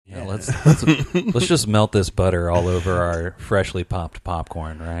let's just melt this butter all over our freshly popped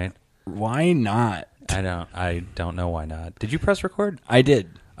popcorn, right? Why not? I don't know why not. Did you press record? I did.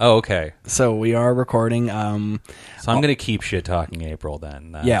 Oh, okay. So we are recording. So I'm going to keep shit talking April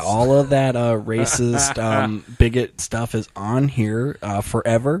then. Yeah, all of that racist, bigot stuff is on here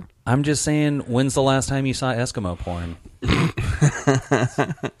forever. I'm just saying, when's the last time you saw Eskimo porn?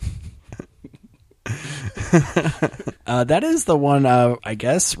 That is the one, I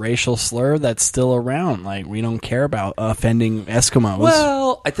guess, racial slur that's still around. Like, we don't care about offending Eskimos.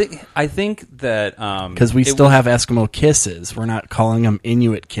 Well, I think that because we still have Eskimo kisses. We're not calling them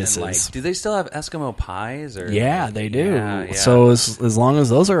Inuit kisses. Like, do they still have Eskimo pies? Or yeah, they do. Yeah. So as long as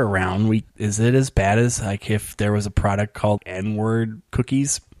those are around, is it as bad as like if there was a product called N-word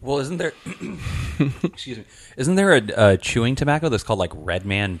cookies? Well, isn't there? Excuse me. Isn't there a chewing tobacco that's called like Red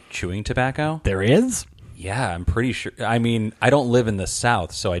Man chewing tobacco? There is. Yeah, I'm pretty sure. I mean, I don't live in the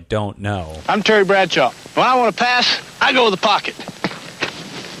South, so I don't know. I'm Terry Bradshaw. When I want to pass, I go to the pocket.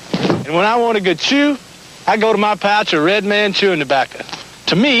 And when I want a good chew, I go to my pouch of Red Man chewing tobacco.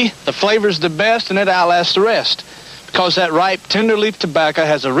 To me, the flavor's the best and it outlasts the rest. Because that ripe, tender leaf tobacco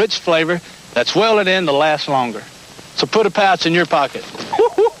has a rich flavor that's welded in to last longer. So put a pouch in your pocket.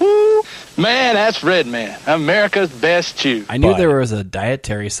 Man, that's Red Man, America's best chew. I knew there was a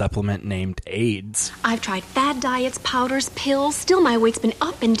dietary supplement named AIDS. I've tried fad diets, powders, pills. Still, my weight's been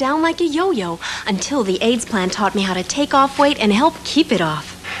up and down like a yo-yo. Until the AIDS plan taught me how to take off weight and help keep it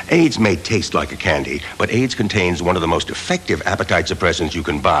off. AIDS may taste like a candy, but AIDS contains one of the most effective appetite suppressants you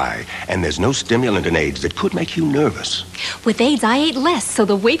can buy. And there's no stimulant in AIDS that could make you nervous. With AIDS, I ate less, so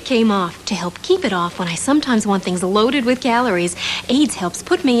the weight came off. To help keep it off when I sometimes want things loaded with calories, AIDS helps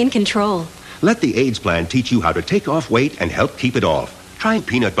put me in control. Let the AIDS plan teach you how to take off weight and help keep it off. Try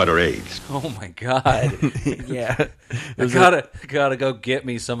peanut butter AIDS. Oh my God! Yeah, I gotta go get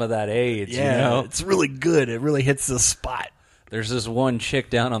me some of that AIDS. Yeah, you know? It's really good. It really hits the spot. There's this one chick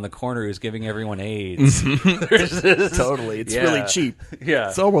down on the corner who's giving everyone AIDS. Totally. It's really cheap. Yeah.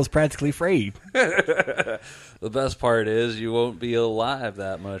 It's almost practically free. The best part is you won't be alive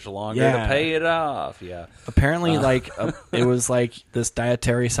that much longer to pay it off. Yeah. Apparently, it was like this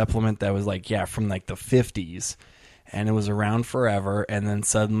dietary supplement that was from like the 50s. And it was around forever. And then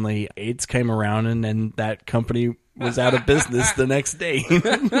suddenly AIDS came around and then that company was out of business the next day.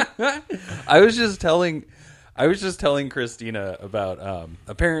 I was just telling Christina about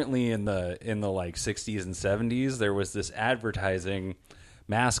apparently in the like 60s and 70s there was this advertising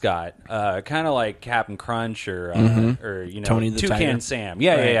mascot, kind of like Captain Crunch or Tony the Toucan Tiger. Sam.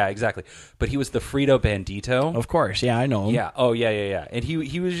 Yeah, exactly. But he was the Frito Bandito. Of course, yeah, I know him. Yeah. Oh, yeah. And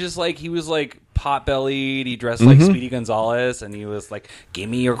he was just like pot bellied. He dressed like Speedy Gonzales, and he was like, "Give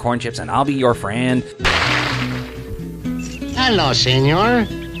me your corn chips, and I'll be your friend." Hello, senor.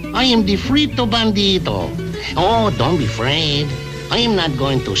 I am the Frito Bandito. Oh, don't be afraid. I am not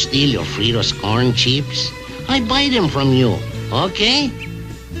going to steal your Fritos corn chips. I buy them from you, okay?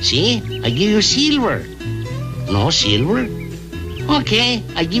 See, I give you silver. No silver? Okay,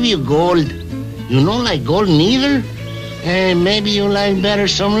 I give you gold. You don't like gold neither? Maybe you like better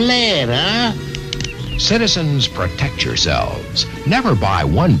some lead, huh? Citizens, protect yourselves. Never buy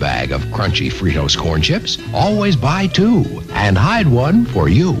one bag of crunchy Fritos corn chips. Always buy two and hide one for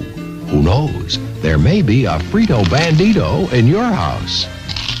you. Who knows? There may be a Frito Bandito in your house.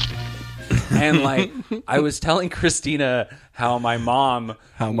 And I was telling Christina how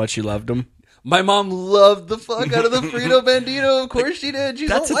much you loved him. My mom loved the fuck out of the Frito Bandito. Of course she did. She's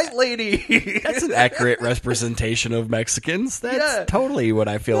a white lady. That's an accurate representation of Mexicans. That's totally what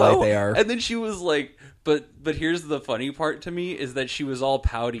I feel like they are. And then she was like, but here's the funny part to me is that she was all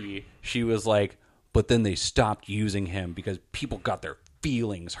pouty. She was like, but then they stopped using him because people got their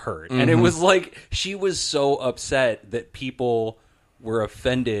feelings hurt. And it was like she was so upset that people were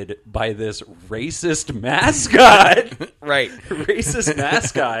offended by this racist mascot. Right. Racist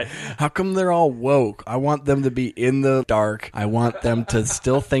mascot. How come they're all woke? I want them to be in the dark. I want them to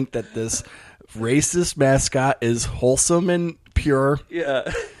still think that this racist mascot is wholesome and pure.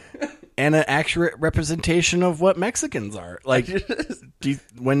 Yeah. And an accurate representation of what Mexicans are. Like,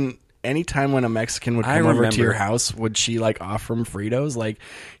 anytime when a Mexican would come over to your house, would she offer him Fritos? Like,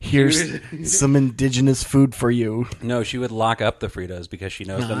 here's some indigenous food for you. No, she would lock up the Fritos because she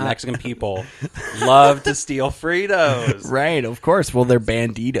knows the Mexican people love to steal Fritos. Right, of course. Well, they're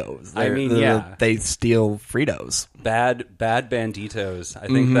banditos. They steal Fritos. Bad banditos. I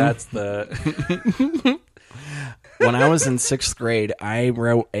think that's the... When I was in 6th grade, I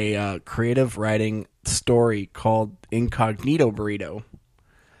wrote a creative writing story called Incognito Burrito.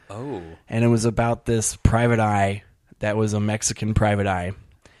 Oh. And it was about this private eye that was a Mexican private eye.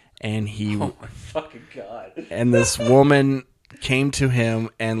 and he Oh my fucking god! and this woman came to him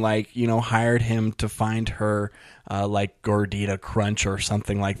and hired him to find her like gordita crunch or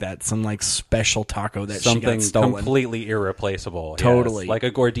something like that, some like special taco that she Something got stolen. completely irreplaceable. Totally. Yes, like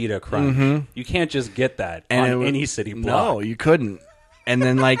a gordita crunch. You can't just get that on any city block. No, you couldn't. And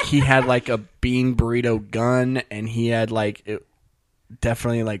then he had like a bean burrito gun, and he had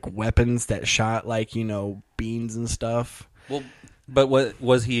definitely like weapons that shot beans and stuff. Well, but what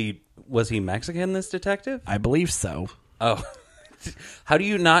was he Mexican, this detective? I believe so. Oh. How do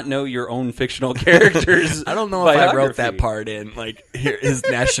you not know your own fictional characters? I don't know if I wrote biography? that part in, his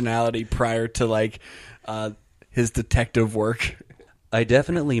nationality prior to his detective work. I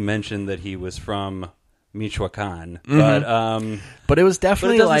definitely mentioned that he was from Michoacan, But it was but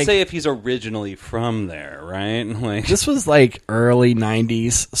definitely it doesn't say if he's originally from there, right? Like, this was early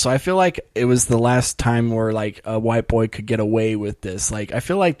 90s, so I feel like it was the last time where a white boy could get away with this. I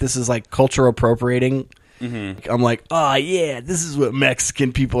feel like this is culture appropriating. I'm like, oh yeah, this is what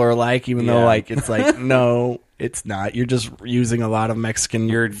Mexican people are like, even though it's no, it's not. You're just using a lot of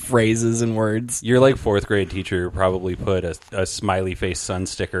Mexican phrases and words. your fourth grade teacher probably put a smiley face sun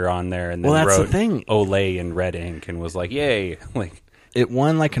sticker on there and then Well, that's the wrote thing. Olay in red ink and was like, yay. It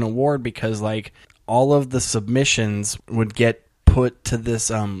won an award because all of the submissions would get put to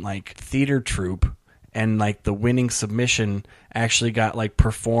this theater troupe, and the winning submission actually got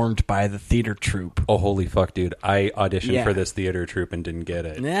performed by the theater troupe. Oh, holy fuck, dude. I auditioned Yeah. for this theater troupe and didn't get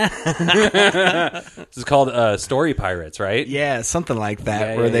it. Yeah. This is called Story Pirates, right? Yeah, something like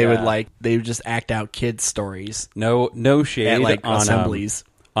that, Yeah, where yeah, they yeah. would they would just act out kids' stories No shade at on assemblies.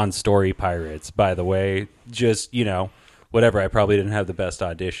 on Story Pirates, by the way. Just, whatever. I probably didn't have the best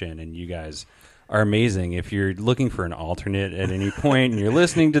audition, and you guys are amazing. If you're looking for an alternate at any point and you're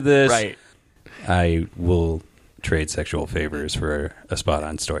listening to this, Right. I will trade sexual favors for a spot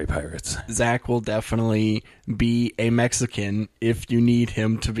on Story Pirates. Zach will definitely be a Mexican if you need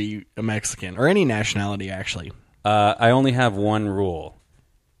him to be a Mexican, or any nationality, actually. I only have one rule.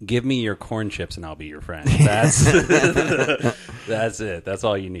 Give me your corn chips and I'll be your friend. That's that's it. That's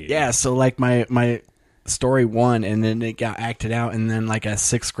all you need. Yeah, so my story won, and then it got acted out, and then a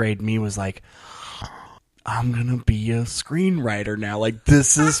sixth grade me was like, I'm gonna be a screenwriter now.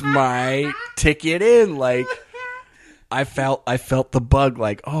 This is my ticket in. I felt the bug.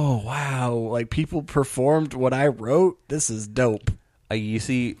 Oh wow, people performed what I wrote. This is dope. You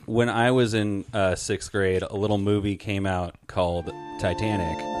see, when I was in sixth grade, a little movie came out called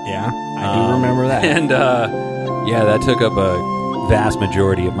Titanic. Yeah, I do remember that. And yeah, that took up a vast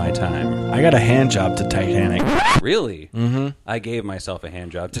majority of my time. I got a hand job to Titanic. Really? Mm-hmm. I gave myself a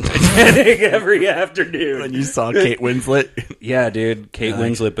hand job to Titanic every afternoon. When you saw Kate Winslet. Yeah, dude. Kate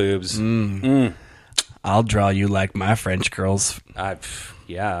Winslet boobs. I'll draw you like my French girls.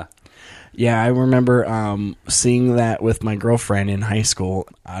 Yeah. Yeah, I remember seeing that with my girlfriend in high school.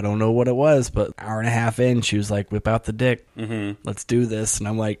 I don't know what it was, but an hour and a half in, she was like, whip out the dick. Let's do this. And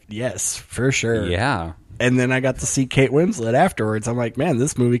I'm like, yes, for sure. Yeah. And then I got to see Kate Winslet afterwards. I'm like, man,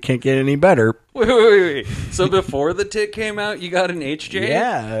 this movie can't get any better. Wait. So before the tit came out, you got an HJ?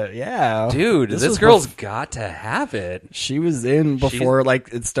 Yeah. Dude, this was girl's got to have it. She was in before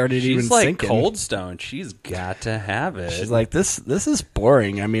it started even She's like sinking. Cold Stone. She's got to have it. She's like, this is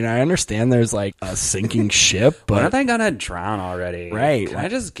boring. I mean, I understand there's a sinking ship, when are but they gonna drown already? Right. Can I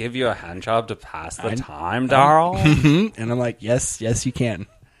just give you a hand job to pass the time, Darl? and I'm like, yes, you can.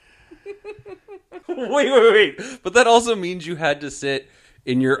 Wait. But that also means you had to sit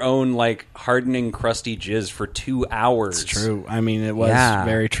in your own hardening crusty jizz for 2 hours. It's true. I mean, it was Yeah.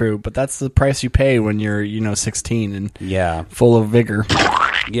 very true, but that's the price you pay when you're 16 and Yeah. full of vigor.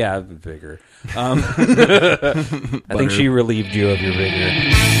 Yeah, vigor. I think she relieved you of your vigor.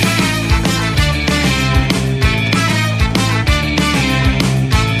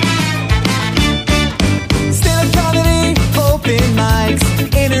 Stand-up comedy, open mics,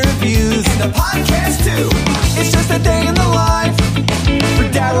 interviews, and a podcast too. It's just a day in the life for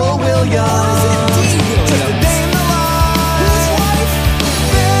Daryl Williams. Just a day in the life.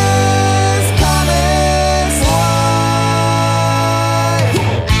 This Comics Live.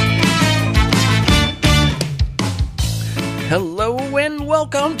 Hello and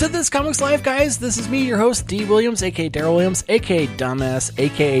welcome to This Comics Live, guys. This is me, your host, D. Williams, a.k.a. Daryl Williams, a.k.a. Dumbass,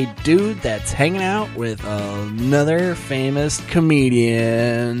 a.k.a. Dude that's hanging out with another famous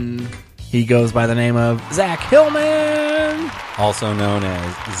comedian. He goes by the name of Zach Hillman. Also known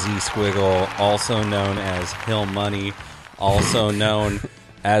as Z Squiggle, also known as Hill Money, also known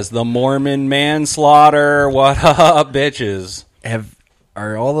as the Mormon Manslaughter. What up, bitches?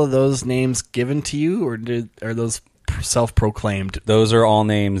 Are all of those names given to you, or are those self-proclaimed. Those are all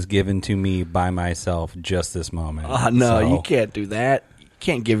names given to me by myself just this moment. No, So, you can't do that. You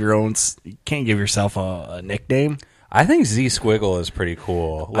can't give yourself a nickname. I think Z Squiggle is pretty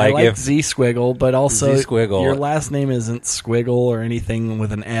cool. I like if Z Squiggle, but also Z-Squiggle. your last name isn't Squiggle or anything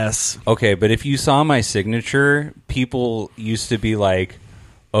with an S. Okay, but if you saw my signature, people used to be like,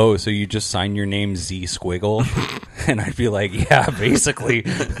 "Oh, so you just sign your name Z Squiggle?" And I'd be like, "Yeah, basically."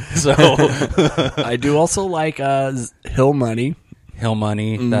 So I do also like Hill Money. Hill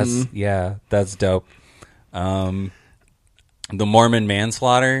Money, that's dope. The Mormon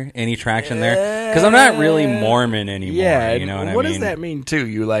manslaughter, any traction there? Because I'm not really Mormon anymore. Yeah, you know what I mean? What does that mean too?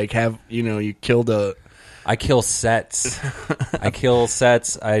 You like have you killed a. I kill sets.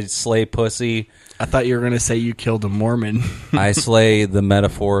 I slay pussy. I thought you were going to say you killed a Mormon. I slay the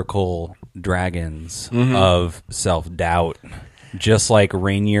metaphorical dragons of self-doubt. Just like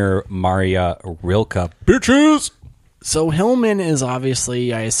Rainier Maria Rilke. Bitches! So Hillman is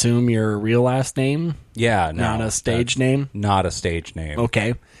obviously, I assume, your real last name? Yeah, no. Not a stage name? Not a stage name.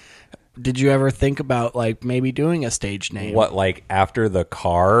 Okay. Did you ever think about, like, maybe doing a stage name? What, like, after the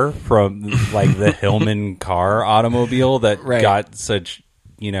car from, like, the Hillman car automobile that got such,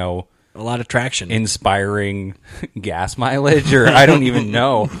 a lot of traction. Inspiring gas mileage, or I don't even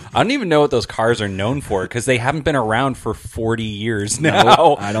know. I don't even know what those cars are known for because they haven't been around for 40 years now.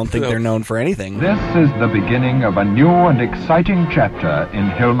 No, I don't think they're known for anything. This is the beginning of a new and exciting chapter in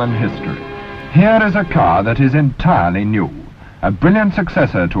Hillman history. Here is a car that is entirely new, a brilliant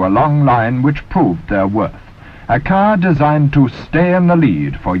successor to a long line which proved their worth. A car designed to stay in the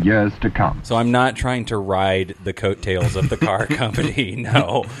lead for years to come. So I'm not trying to ride the coattails of the car company,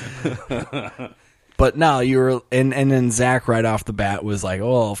 no. But no, you were, and then Zach right off the bat was like,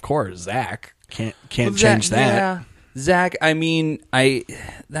 "Oh, of course, Zach can't change that." Yeah, Zach. I mean,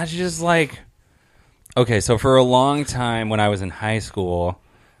 that's just like, okay. So for a long time when I was in high school,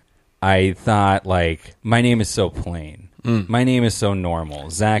 I thought like my name is so plain. My name is so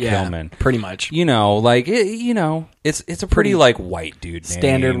normal, Zach Hillman. Pretty much. It's a pretty like white dude name.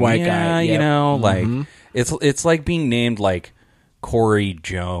 Standard white guy. Yep. Like it's like being named like Corey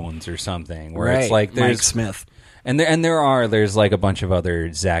Jones or something, where it's like there's Mike Smith. And there's like a bunch of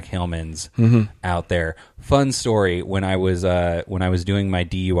other Zach Hillmans out there. Fun story, when I was doing my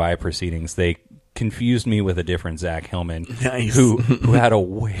DUI proceedings, they confused me with a different Zach Hillman who had a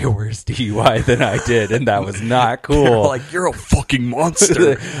way worse DUI than I did, and that was not cool. They're like, "You're a fucking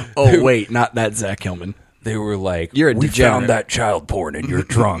monster." Oh wait, not that Zach Hillman. They were like, "You're a we degenerate. found that child porn in your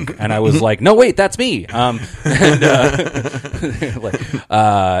trunk," and I was like, "No, wait, that's me." No.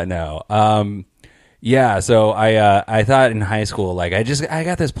 Yeah. So I thought in high school, like, I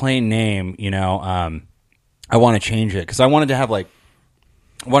got this plain name, I want to change it because I wanted to have like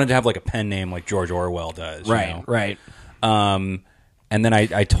a pen name like George Orwell does. Right. And then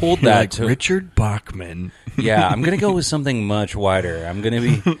I told that like to Richard Bachman. Yeah, I'm gonna go with something much wider. I'm gonna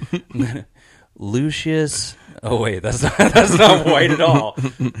be Lucius. Oh wait, that's not white at all.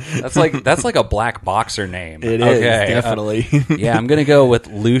 That's like a black boxer name. It is, definitely. Yeah, I'm gonna go with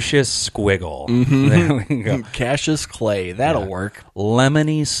Lucius Squiggle. There we go. Cassius Clay. That'll work.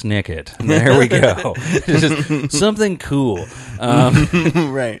 Lemony Snicket. There we go. Just something cool.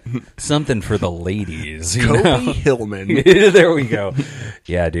 Right. Something for the ladies. Kobe Hillman. There we go.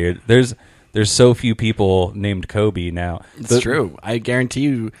 Yeah, dude. There's so few people named Kobe now. It's true. I guarantee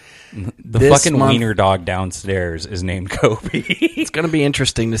you. The fucking wiener dog downstairs is named Kobe. It's going to be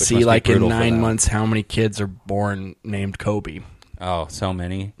interesting to see, like, in 9 that. months, how many kids are born named Kobe. Oh, so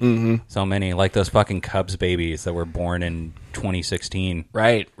many. Mm-hmm. So many. Like those fucking Cubs babies that were born in 2016.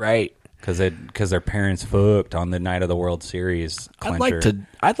 Right. Because their parents fucked on the night of the World Series clincher.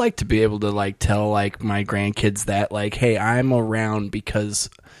 I'd like to be able to, like, tell, like, my grandkids that, like, hey, I'm around because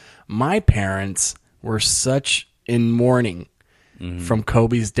my parents were such in mourning from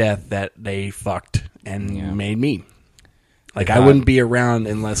Kobe's death that they fucked and made me. Like, I wouldn't be around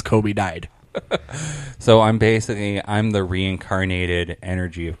unless Kobe died. So I'm the reincarnated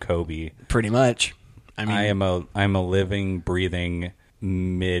energy of Kobe. Pretty much. I mean, I'm a living, breathing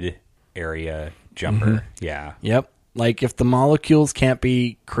mid-area jumper. Yeah. Yep. Like, if the molecules can't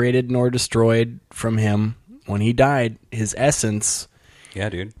be created nor destroyed from him, when he died, his essence... Yeah,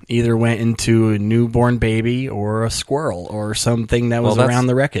 dude. Either went into a newborn baby or a squirrel or something that was around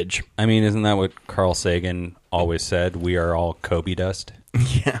the wreckage. I mean, isn't that what Carl Sagan always said? We are all Kobe dust.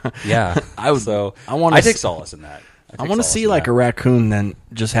 Yeah. Yeah. I take solace in that. I want to see like a raccoon then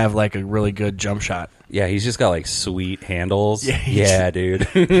just have like a really good jump shot. Yeah, he's just got like sweet handles. Yeah, dude.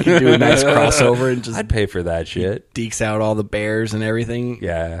 You can do a nice crossover and just I'd pay for that shit. Dekes out all the bears and everything.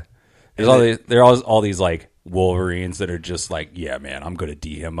 Yeah. There's all these like Wolverines that are just like, yeah, man, I'm gonna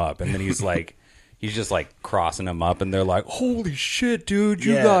D him up, and then he's like, he's just like crossing them up, and they're like, holy shit, dude,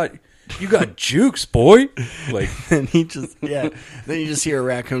 you got jukes, boy. Like, and he just then you just hear a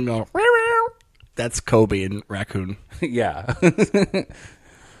raccoon go. That's Kobe and raccoon. Yeah.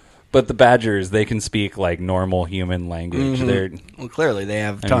 But the badgers, they can speak like normal human language. They're Well, clearly they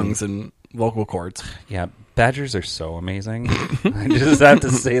have tongues and vocal cords. Yeah, badgers are so amazing. I just have to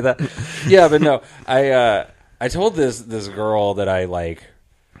say that. Yeah, but no, I told this girl that I like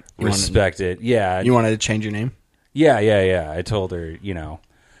respected. Yeah, You wanted to change your name? yeah. I told her, you know,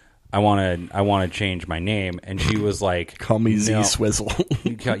 I want to change my name, and she was like, Call me Z no. Swizzle.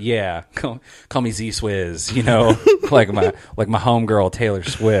 Yeah, call me Z Swizz, you know, like my homegirl Taylor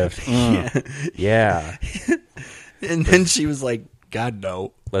Swift. Yeah. And then she was like, God,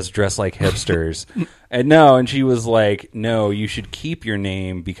 no. Let's dress like hipsters. And she was like, no, you should keep your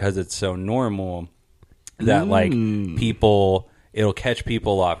name because it's so normal that like it'll catch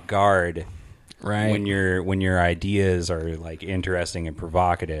people off guard. Right. When your ideas are like interesting and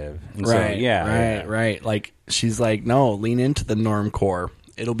provocative. And Right. So, yeah. Right. Like, she's like, no, lean into the normcore.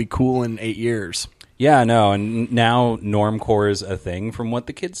 It'll be cool in 8 years. Yeah, no, and now normcore is a thing from what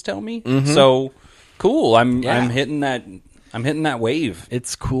the kids tell me. So cool. I'm hitting that wave.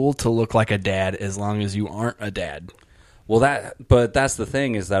 It's cool to look like a dad as long as you aren't a dad. Well, but that's the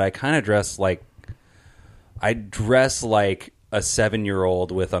thing is that I kind of dress like a 7-year-old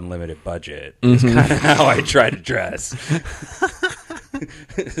with unlimited budget. Is kind of how I try to dress.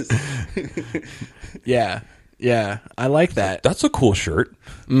 Yeah, I like that. That's a cool shirt.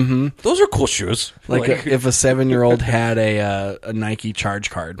 Mm-hmm. Those are cool shoes. Like if a 7-year-old had a Nike charge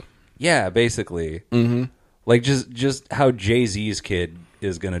card. Yeah, basically. Mm-hmm. Like just how Jay-Z's kid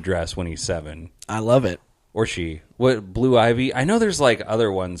is going to dress when he's 7. I love it. Or she. What, Blue Ivy? I know there's like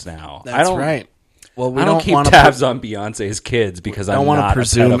other ones now. That's right. Well, I don't keep tabs on Beyonce's kids because I don't want to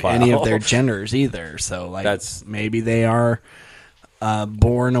presume any of their pedophile. genders either. So like maybe they are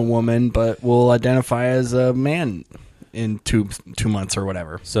born a woman but will identify as a man in 2 months or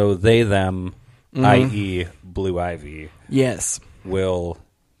whatever. So they, them, i.e. Blue Ivy, yes, will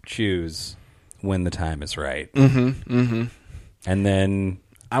choose when the time is right. And then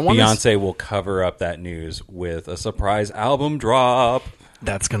Beyonce will cover up that news with a surprise album drop.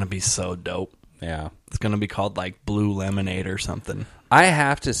 That's going to be so dope. Yeah. It's going to be called like Blue Lemonade or something. I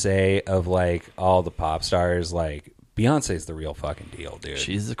have to say, of like all the pop stars, like Beyonce's the real fucking deal, dude.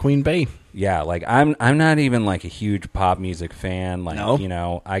 She's the queen bee. Yeah, like I'm not even like a huge pop music fan. Like, no. you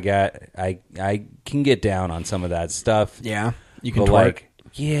know, I can get down on some of that stuff. Yeah. You can but twerk. like,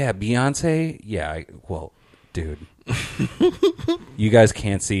 yeah, Beyonce, yeah, well, dude. You guys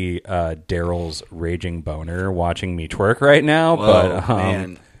can't see Daryl's raging boner watching me twerk right now. Whoa, but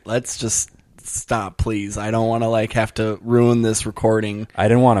man, let's just stop, please. I don't want to like have to ruin this recording. I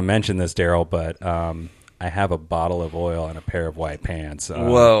didn't want to mention this, Daryl, but I have a bottle of oil and a pair of white pants.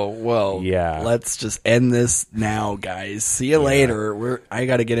 Whoa. Yeah. Let's just end this now, guys. See you later. I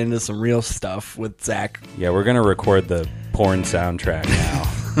got to get into some real stuff with Zach. Yeah, we're going to record the porn soundtrack now.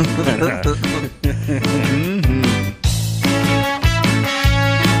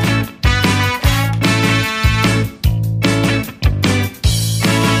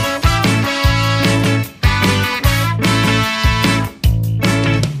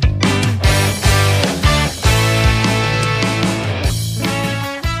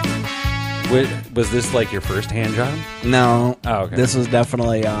 Was this like your first hand job? No. Oh, okay. This was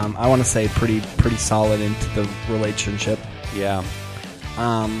definitely, I want to say, pretty solid into the relationship. Yeah.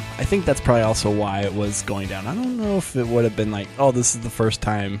 I think that's probably also why it was going down. I don't know if it would have been like, oh, this is the first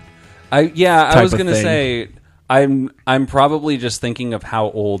time. I was going to say, I'm probably just thinking of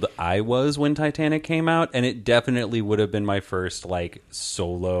how old I was when Titanic came out, and it definitely would have been my first like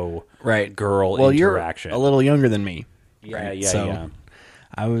solo girl interaction. You're a little younger than me. Yeah, right? yeah, so yeah.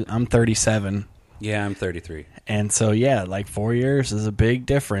 I'm 37. Yeah, I'm 33. And so, yeah, like 4 years is a big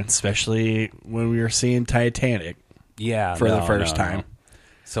difference, especially when we were seeing Titanic for the first time.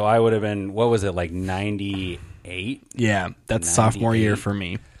 So I would have been, what was it, like 98? Yeah, that's sophomore year for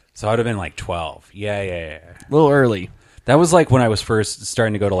me. So I would have been like 12. Yeah. A little early. That was like when I was first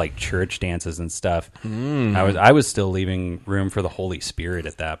starting to go to like church dances and stuff. I was still leaving room for the Holy Spirit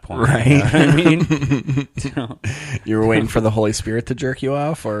at that point. Right. You know what I mean? You were waiting for the Holy Spirit to jerk you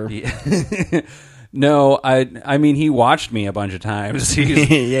off, or No, I mean he watched me a bunch of times.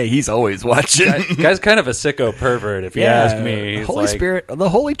 He's always watching. Guy's kind of a sicko pervert, if you ask me. The Holy Spirit, the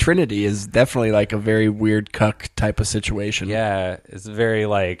Holy Trinity is definitely like a very weird cuck type of situation. Yeah, it's very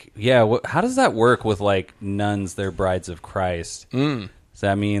like, how does that work with like nuns, they're brides of Christ? Does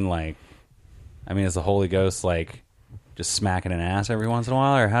that mean like, I mean, is the Holy Ghost like just smacking an ass every once in a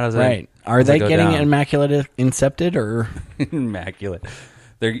while, or how does it? Right? Are they getting immaculate incepted or immaculate?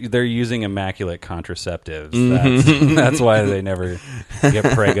 They're using immaculate contraceptives. That's why they never get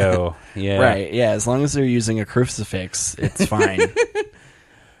prego. Yeah, right? Yeah, as long as they're using a crucifix, it's fine.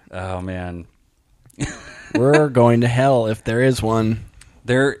 Oh man, we're going to hell if there is one.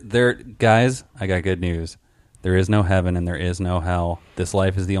 There, guys. I got good news. There is no heaven and there is no hell. This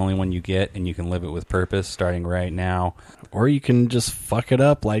life is the only one you get, and you can live it with purpose starting right now. Or you can just fuck it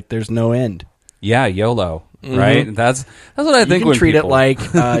up like there's no end. Yeah, YOLO. Right? That's what I think. You can treat it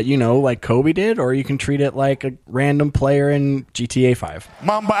like like Kobe did, or you can treat it like a random player in GTA 5.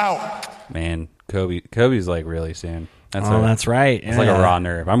 Mamba out. Man, Kobe's like really soon. That's right. It's like a raw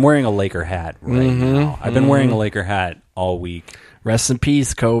nerve. I'm wearing a Laker hat right now. I've been wearing a Laker hat all week. Rest in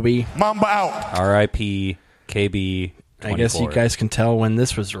peace, Kobe. Mamba out. R.I.P. KB. 24. I guess you guys can tell when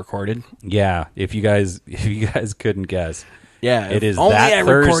this was recorded. Yeah, if you guys couldn't guess. Yeah, it is only that I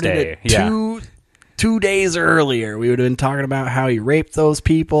Thursday. Recorded it 2 days earlier, we would have been talking about how he raped those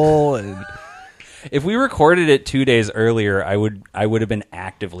people. And if we recorded it 2 days earlier, I would have been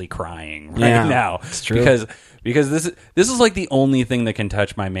actively crying right now. It's true. Because this is like the only thing that can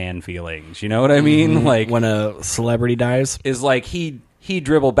touch my man feelings. You know what I mean? Like when a celebrity dies, is like he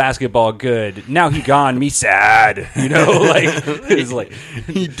dribbled basketball good. Now he gone. Me sad. You know, like it's like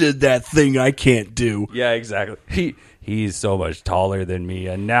he did that thing I can't do. Yeah, exactly. He's so much taller than me,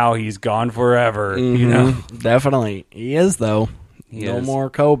 and now he's gone forever. You know, definitely he is though. No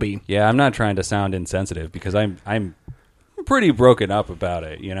more Kobe. Yeah, I'm not trying to sound insensitive because I'm pretty broken up about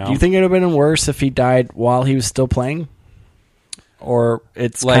it. You know, do you think it would have been worse if he died while he was still playing, or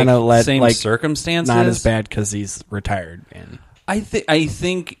it's like, kind of same like circumstances, not as bad because he's retired? And I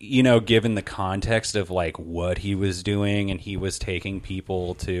think you know, given the context of like what he was doing, and he was taking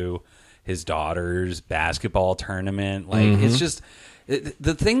people to his daughter's basketball tournament. Like it's just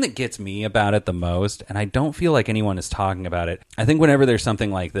the thing that gets me about it the most, and I don't feel like anyone is talking about it. I think whenever there's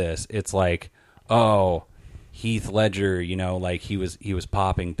something like this, it's like, oh, Heath Ledger, you know, like he was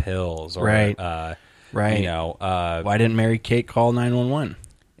popping pills, or right. You know, why didn't Mary Kate call 911?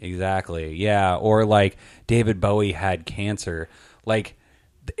 Exactly. Yeah, or like David Bowie had cancer. Like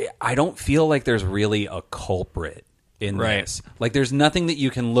I don't feel like there's really a culprit in this. Like there's nothing that you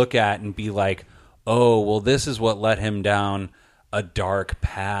can look at and be like, oh, well, this is what led him down a dark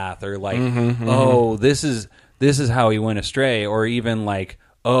path, or like, oh, this is how he went astray, or even like,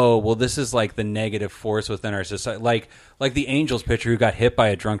 oh, well, this is like the negative force within our society, like the Angels pitcher who got hit by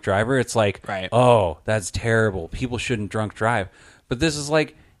a drunk driver. It's like, oh, that's terrible. People shouldn't drunk drive. But this is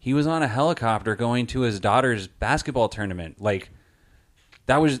like he was on a helicopter going to his daughter's basketball tournament. Like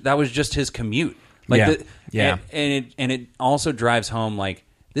that was just his commute. Like and it also drives home like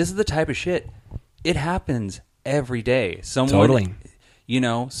this is the type of shit. It happens every day. Someone, you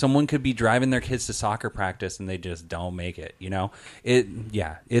know, someone could be driving their kids to soccer practice and they just don't make it. You know,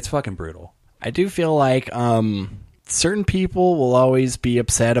 it's fucking brutal. I do feel like certain people will always be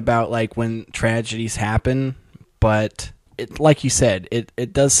upset about like when tragedies happen, but it, like you said,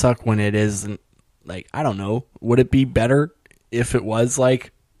 it does suck when it isn't. Like I don't know, would it be better if it was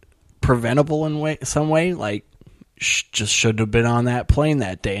like preventable in some way, like just should have been on that plane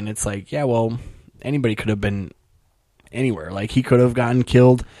that day? And it's like, yeah, well, anybody could have been anywhere. Like he could have gotten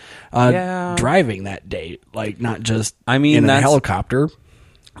killed driving that day, like not just in a helicopter.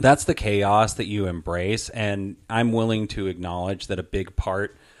 That's the chaos that you embrace, and I'm willing to acknowledge that a big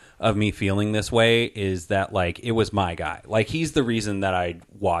part of me feeling this way is that like it was my guy. Like he's the reason that I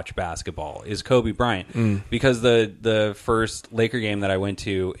watch basketball is Kobe Bryant, because the first Laker game that I went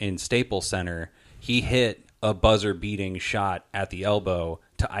to in Staples Center, he hit a buzzer beating shot at the elbow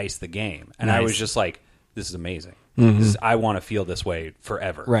to ice the game, and I was just like, this is amazing. I want to feel this way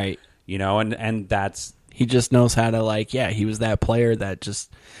forever, right? You know, and that's he just knows how to like he was that player that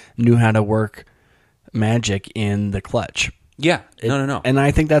just knew how to work magic in the clutch. Yeah, no. And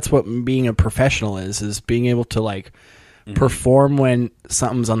I think that's what being a professional is being able to like perform when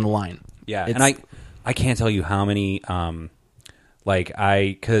something's on the line. Yeah, and I can't tell you how many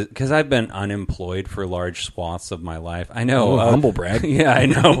because I've been unemployed for large swaths of my life. I know, humble brag. Yeah, I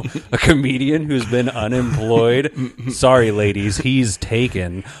know a comedian who's been unemployed. Sorry, ladies, he's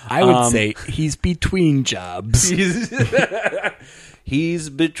taken. I would say he's between jobs. He's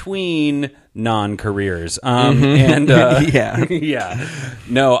between non-careers. And yeah.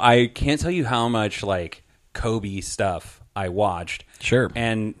 No, I can't tell you how much like Kobe stuff I watched. Sure.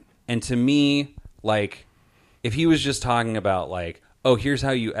 And to me, like if he was just talking about like, oh, here's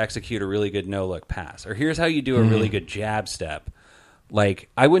how you execute a really good no-look pass, or here's how you do a really good jab step, Like,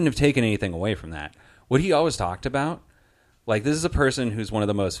 I wouldn't have taken anything away from that. What he always talked about, like, this is a person who's one of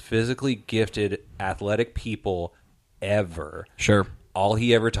the most physically gifted, athletic people ever. Sure. All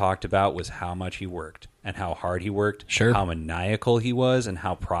he ever talked about was how much he worked and how hard he worked, Sure. how maniacal he was, and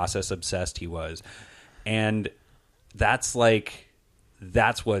how process obsessed he was. And that's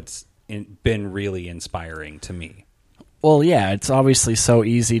what's been really inspiring to me. Well, yeah, it's obviously so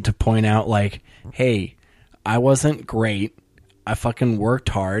easy to point out, like, hey, I wasn't great. I fucking worked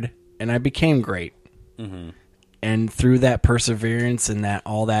hard, and I became great. Mm-hmm. And through that perseverance and that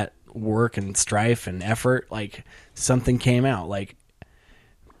all that work and strife and effort, like, something came out. Like,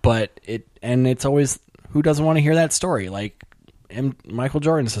 but it's always, who doesn't want to hear that story? Like, and Michael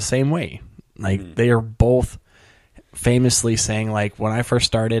Jordan's the same way. Like, they are both famously saying, like, when I first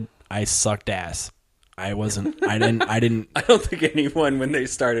started, I sucked ass. I didn't. I don't think anyone, when they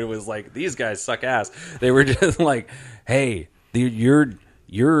started, was like, these guys suck ass. They were just like, hey, you're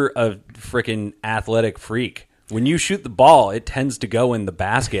a freaking athletic freak. When you shoot the ball, it tends to go in the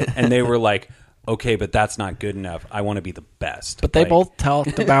basket. And they were like, okay, but that's not good enough. I want to be the best. But they both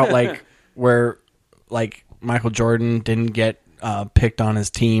talked about, like, where, like, Michael Jordan didn't get picked on his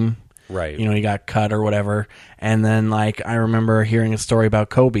team. Right. You know, he got cut or whatever. And then, like, I remember hearing a story about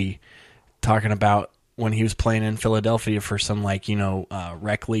Kobe talking about when he was playing in Philadelphia for some, like, you know,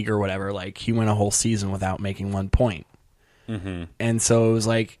 rec league or whatever. Like, he went a whole season without making 1 point. Mm-hmm. And so it was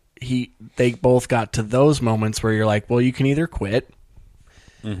like they both got to those moments where you're like, well, you can either quit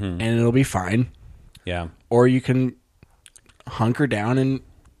and it'll be fine. Yeah. Or you can hunker down and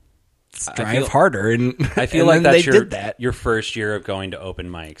strive harder. And I feel like that's your first year of going to open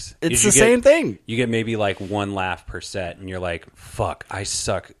mics. It's the same thing. You get maybe like 1 laugh per set, and you're like, fuck, I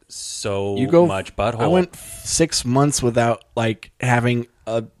suck so much butthole. I went 6 months without, like, having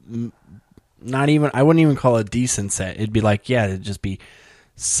I wouldn't even call it a decent set. It'd be like, yeah, it'd just be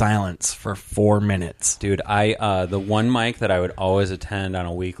silence for 4 minutes. Dude, the one mic that I would always attend on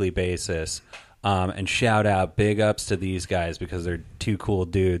a weekly basis, and shout out, big ups to these guys because they're 2 cool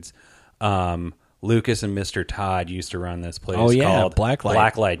dudes. Lucas and Mr. Todd used to run this place called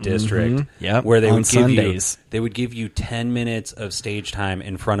Blacklight District. Mm-hmm. Yep. Where they on would Sundays. they would give you 10 minutes of stage time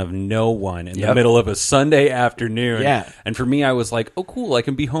in front of no one in the middle of a Sunday afternoon. Yeah. And for me, I was like, oh, cool, I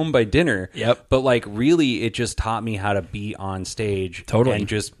can be home by dinner. Yep. But, like, really, it just taught me how to be on stage and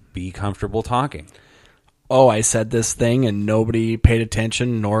just be comfortable talking. Oh, I said this thing and nobody paid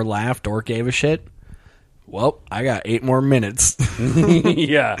attention nor laughed or gave a shit. Well, I got 8 more minutes.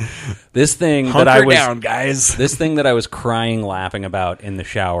 Yeah. This thing Hunker down, guys. This thing that I was crying laughing about in the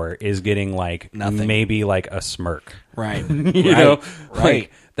shower is getting, like, nothing. Maybe like a smirk. Right. You know?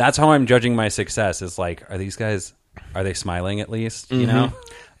 Like, that's how I'm judging my success is, like, are they smiling at least? You know?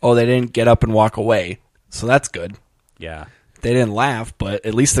 Oh, they didn't get up and walk away. So that's good. Yeah. They didn't laugh, but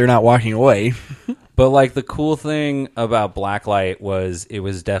at least they're not walking away. But, like, the cool thing about Blacklight was it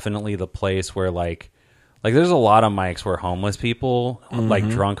was definitely the place where, like there's a lot of mics where homeless people, like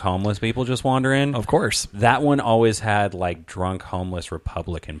drunk homeless people, just wander in. Of course. That one always had, like, drunk homeless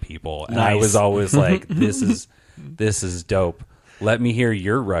Republican people. And Nice. I was always like, this is dope. Let me hear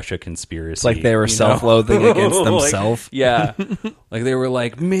your Russia conspiracy. It's like they were self-loathing against themselves. Yeah. Like, they were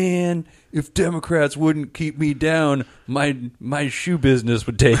like, man, if Democrats wouldn't keep me down, my shoe business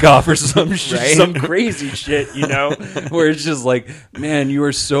would take off or some some crazy shit, you know? Where it's just like, man, you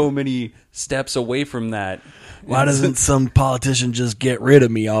are so many steps away from that. Why doesn't some politician just get rid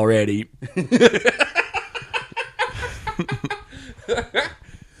of me already?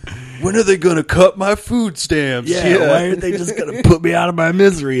 When are they going to cut my food stamps? Yeah, why aren't they just going to put me out of my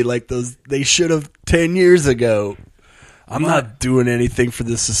misery like they should have 10 years ago? I'm not doing anything for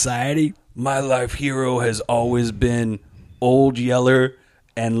this society. My life hero has always been Old Yeller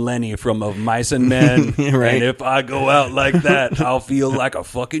and Lenny from Of Mice and Men. Right. And if I go out like that, I'll feel like a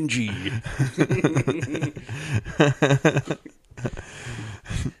fucking G.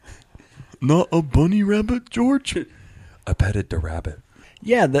 Not a bunny rabbit, George? I petted the rabbit.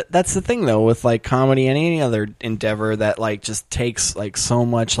 Yeah, that's the thing, though, with, like, comedy and any other endeavor that, like, just takes, like, so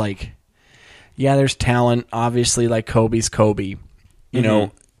much, like, yeah, there's talent. Obviously, like, Kobe's Kobe. You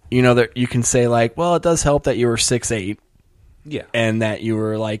know, that you can say, like, well, it does help that you were 6'8". Yeah. And that you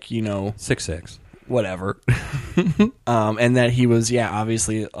were, like, you know... 6'6". Whatever. And that he was,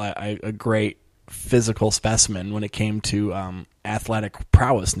 obviously a great physical specimen when it came to athletic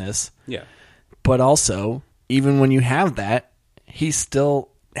prowessness. Yeah. But also, even when you have that, he still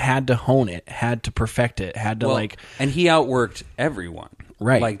had to hone it, had to perfect it, had to and he outworked everyone.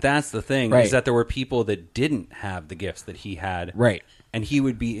 Right. Like, that's the thing, is that there were people that didn't have the gifts that he had. Right. And he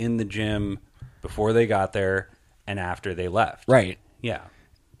would be in the gym before they got there and after they left. Right. Yeah.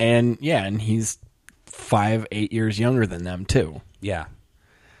 And he's 8 years younger than them too. Yeah.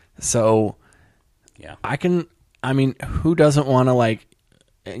 So yeah, who doesn't want to, like,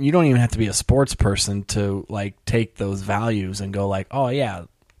 and you don't even have to be a sports person to, like, take those values and go like, oh yeah,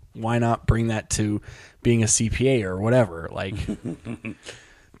 why not bring that to being a CPA or whatever? Like,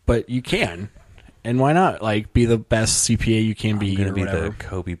 but you can. And why not, like, be the best CPA you can be? I'm gonna be whatever. the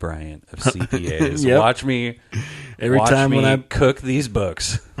Kobe Bryant of CPAs. Yep. Watch me. Every watch time me when I cook these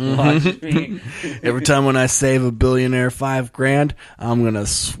books. Watch me. Every time when I save a billionaire $5,000, I'm gonna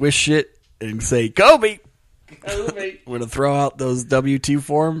swish it and say Kobe. Kobe. We're gonna throw out those W-2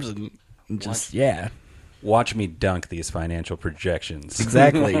 forms and just Watch me dunk these financial projections.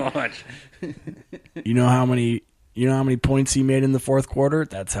 Exactly. Watch. You know how many points he made in the fourth quarter?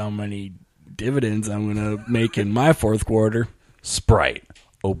 That's how many dividends I'm going to make in my fourth quarter. Sprite,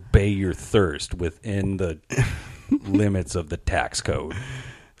 obey your thirst within the limits of the tax code.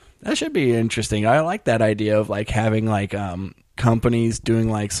 That should be interesting. I like that idea of, like, having, like, companies doing,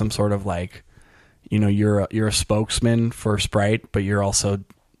 like, some sort of, like, you know, you're a spokesman for Sprite, but you're also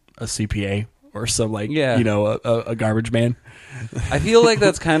a CPA or some, like, you know, a garbage man. I feel like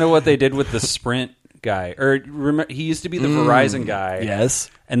that's kind of what they did with the Sprint guy. Or remember, he used to be the Verizon guy.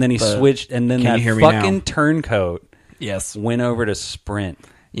 Yes. And then he switched, and then that fucking turncoat went over to Sprint.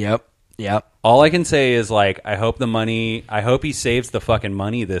 Yep. All I can say is, like, I hope he saves the fucking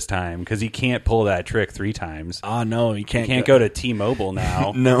money this time, because he can't pull that trick 3 times. Oh, no, he can't. He can't go to T-Mobile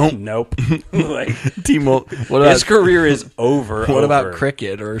now. No. Nope. Like, T-Mobile. His career is over. What about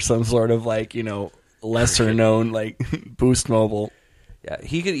Cricket or some sort of, like, you know, lesser known, like, Boost Mobile? Yeah,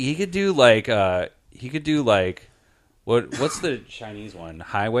 he could do what's the Chinese one?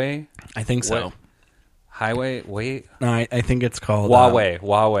 Highway? I think so. What? Highway? Wait. No, I think it's called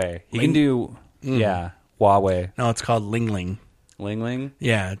Huawei. He can do Huawei. No, it's called Ling Ling. Ling Ling?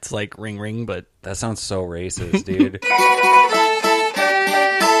 Yeah, it's like ring ring, but that sounds so racist, dude.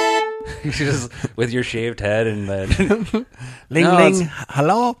 Just with your shaved head and then Ling Ling,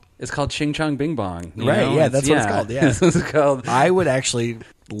 hello. It's called Ching Chong Bing Bong. Right? Yeah, that's what it's called. Yeah, that's what it's called. I would actually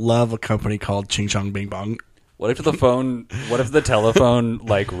love a company called Ching Chong Bing Bong. What if the telephone,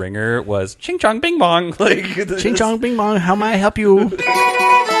 like, ringer was Ching Chong Bing Bong? Like, Ching Chong Bing Bong, how may I help you?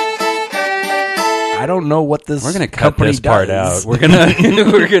 I don't know what this. We're gonna cut this part out. We're gonna.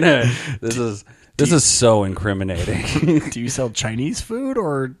 This is so incriminating. Do you sell Chinese food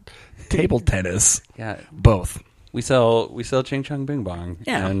or table tennis? Yeah, both. We sell Ching Chong Bing Bong.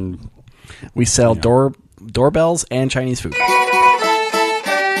 Yeah, and we sell doorbells and Chinese food.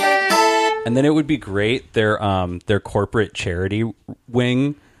 And then it would be great. Their corporate charity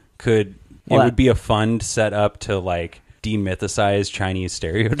wing would be a fund set up to, like, demythicize Chinese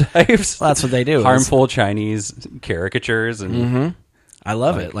stereotypes. Well, that's what they do. Harmful Chinese caricatures and I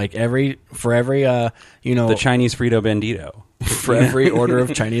love it. Like for every the Chinese Frito Bandito. For every order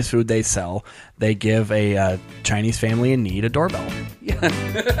of Chinese food they sell, they give a Chinese family in need a doorbell.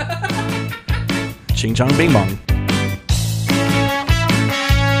 Yeah. Ching Chong Bing Bong.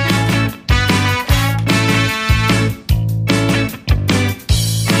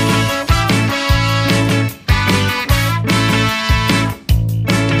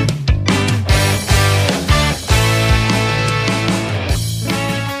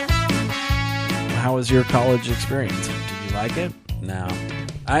 How was your college experience? Did you like it? No.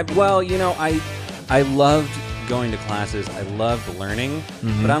 I loved going to classes. I loved learning,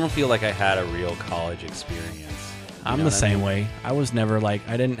 but I don't feel like I had a real college experience. I'm the same way. I was never like,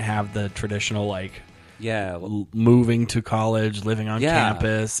 I didn't have the traditional, like, yeah, moving to college, living on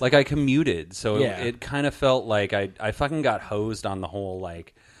campus. Like, I commuted, so Yeah. it kind of felt like I fucking got hosed on the whole,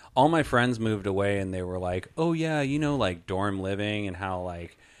 like, all my friends moved away and they were like, oh yeah, you know, like, dorm living and how,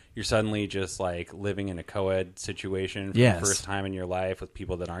 like, you're suddenly just, like, living in a co-ed situation for the first time in your life with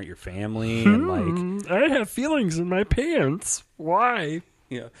people that aren't your family. And, like, I have feelings in my pants. Why?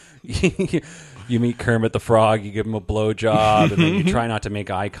 Yeah. You meet Kermit the Frog, you give him a blowjob, and then you try not to make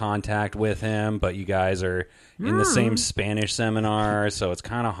eye contact with him, but you guys are in the same Spanish seminar, so it's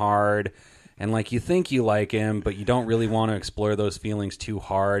kind of hard. And, like, you think you like him, but you don't really want to explore those feelings too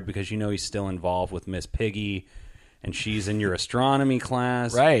hard because you know he's still involved with Miss Piggy. And she's in your astronomy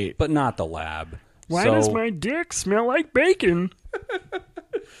class. Right. But not the lab. Why does my dick smell like bacon?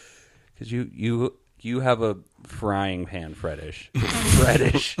 Because you have a frying pan fetish.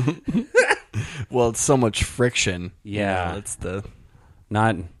 Fetish. Well, it's so much friction. Yeah. It's the...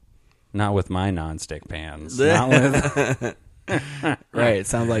 Not with my nonstick pans. Not with... Right. It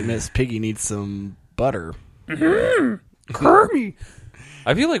sounds like Miss Piggy needs some butter. Kermit.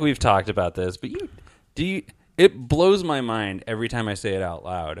 I feel like we've talked about this, but It blows my mind every time I say it out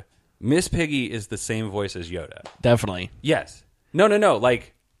loud. Miss Piggy is the same voice as Yoda. Definitely. Yes. No.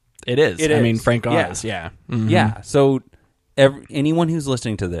 Like, It is. It I is. mean, Frank Yeah. Oz, yeah. Mhm. yeah. So anyone who's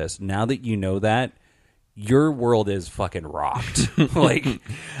listening to this, now that you know that, your world is fucking rocked. Like,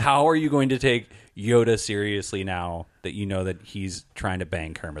 how are you going to take Yoda seriously now that you know that he's trying to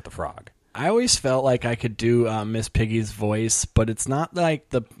bang Kermit the Frog? I always felt like I could do Miss Piggy's voice, but it's not like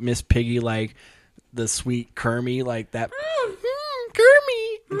the Miss Piggy, like the sweet Kermie, like that.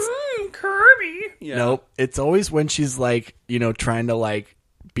 Kermie. Kirby. Yeah. Nope. It's always when she's like, you know, trying to like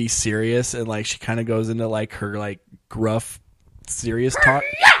be serious and like she kind of goes into like her like gruff, serious talk.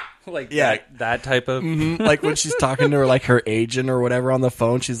 Like Yeah. that type of... Like when she's talking to her like her agent or whatever on the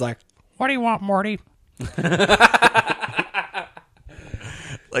phone, she's like, "What do you want, Morty?"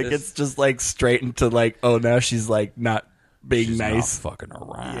 Like it's just like straight into like, oh, now she's like not being She's nice. not fucking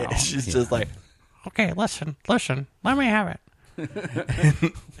around. Yeah, she's just like, Okay, listen, let me have it.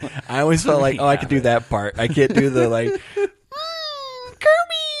 I always felt like, oh, I could do that part. I can't do the like, Kirby.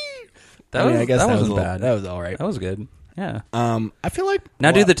 That I mean, was, I guess that wasn't was bad. That was all right. That was good. Yeah. I feel like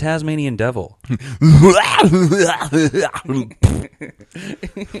Now do the Tasmanian Devil.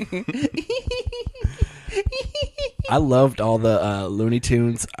 I loved all the Looney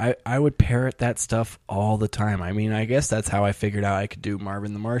Tunes. I would parrot that stuff all the time. I mean, I guess that's how I figured out I could do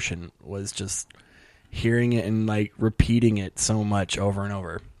Marvin the Martian, was just hearing it and like repeating it so much over and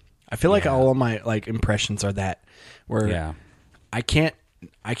over. I feel like all of my like impressions are that, where Yeah. I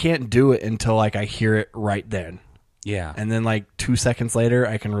can't do it until like I hear it right then. Yeah. And then like 2 seconds later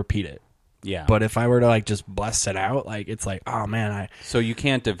I can repeat it. Yeah. But if I were to like just bust it out, like it's like, oh man, So you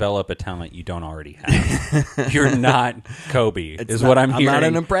can't develop a talent you don't already have. You're not Kobe, is not- what I'm hearing. I'm not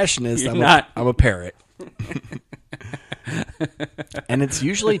an impressionist. You're I'm not. I'm a parrot. And it's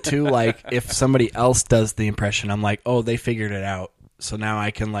usually too like if somebody else does the impression, I'm like, oh, they figured it out, so now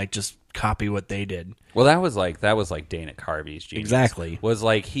I can like just copy what they did. Well, that was like Dana Carvey's genius. Exactly. Was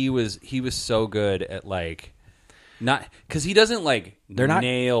like he was so good at like not because he doesn't like They're not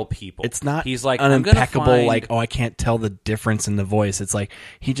nail people. It's not he's like an I'm gonna impeccable find, like, oh, I can't tell the difference in the voice. It's like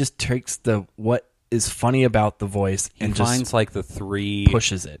he just takes the what is funny about the voice he and finds just like the three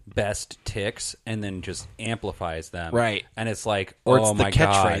pushes it. best ticks and then just amplifies them. Right. And it's like, Or oh it's the my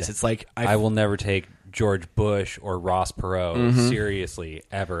catchphrase. god, It's like I will never take George Bush or Ross Perot Mm-hmm. seriously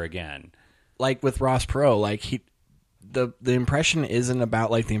ever again. like with Ross Perot, like the impression isn't about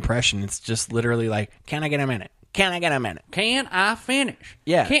like the impression. It's just literally like, can I get a minute? Can I get a minute? Can I finish?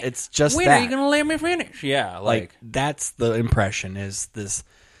 Yeah, Can't- it's just when that. are you gonna let me finish? Yeah, Like that's the impression, is this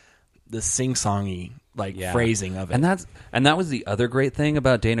sing-songy like Yeah. phrasing of it. And that was the other great thing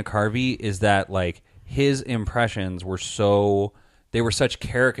about Dana Carvey, is that like his impressions were such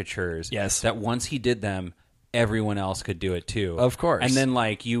caricatures, Yes. that once he did them, everyone else could do it too. Of course. And then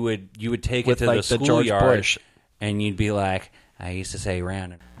like you would take With, it to like, the the George schoolyard Bush. and you'd be like, I used to say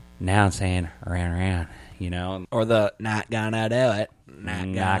round, now I'm saying round, you know. Or the not gonna do it.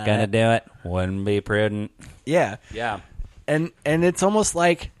 Not gonna do it. Wouldn't be prudent. Yeah. Yeah. And it's almost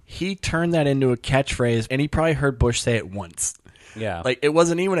like he turned that into a catchphrase, and he probably heard Bush say it once. Yeah. Like it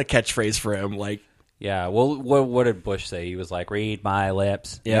wasn't even a catchphrase for him. Like Yeah, well, what did Bush say? He was like, "Read my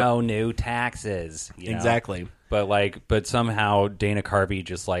lips, Yep. no new taxes." you know? Exactly. But somehow Dana Carvey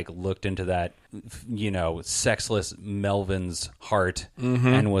just like looked into that, sexless Melvin's heart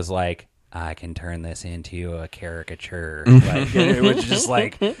and was like, "I can turn this into a caricature." Like, it was just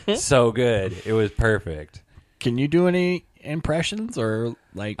like so good. It was perfect. Can you do any impressions or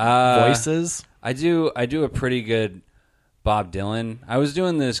like voices? I do a pretty good Bob Dylan. I was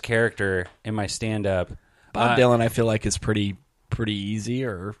doing this character in my stand-up. Bob Dylan, I feel like is pretty easy,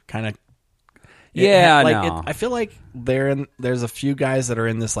 or kind of. Yeah, like no. I feel like there's a few guys that are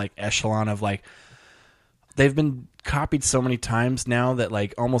in this like echelon of like they've been copied so many times now that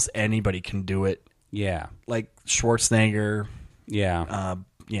like almost anybody can do it. Yeah, Like Schwarzenegger. yeah.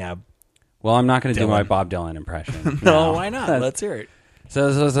 Yeah. Well, I'm not going to do Dylan. my Bob Dylan impression. No, why not? Let's hear it.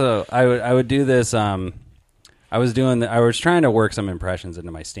 So I would do this. I was trying to work some impressions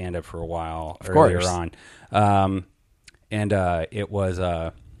into my stand up for a while earlier course. on, and it was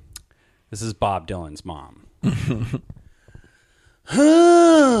this is Bob Dylan's mom.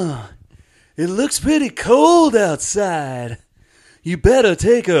 It looks pretty cold outside. You better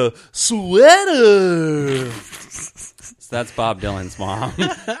take a sweater. That's Bob Dylan's mom.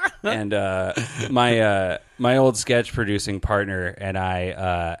 And my old sketch producing partner and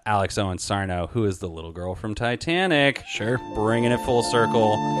I, Alex Owen Sarno, who is the little girl from Titanic. Sure. Bringing it full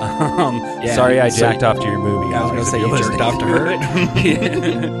circle. Sorry I jacked off to your movie. I was going to say you jerked off to her.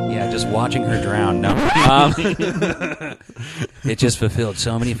 Yeah, just watching her drown. No. It just fulfilled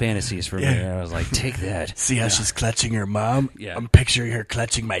so many fantasies for me. I was like, take that. See how she's clutching her mom? Yeah. I'm picturing her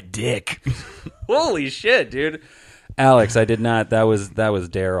clutching my dick. Holy shit, dude. Alex, I did not. That was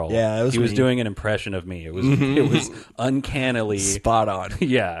Daryl. Yeah, that was he was me. doing an impression of me. It was uncannily spot on.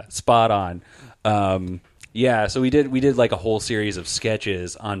 Yeah, spot on. Yeah, so we did like a whole series of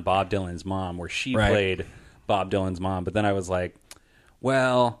sketches on Bob Dylan's mom where she played Bob Dylan's mom, but then I was like,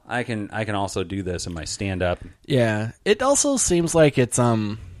 well, I can also do this in my stand up. Yeah. It also seems like it's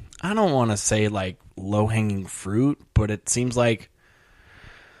I don't want to say like low-hanging fruit, but it seems like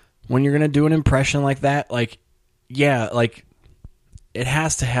when you're going to do an impression like that, like yeah, like it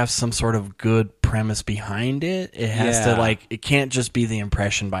has to have some sort of good premise behind it. It has to like it can't just be the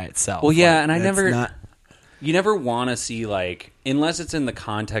impression by itself. Well, yeah, like, and I never you never want to see like unless it's in the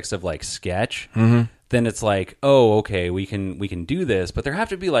context of like sketch, then it's like, oh, okay, we can do this, but there have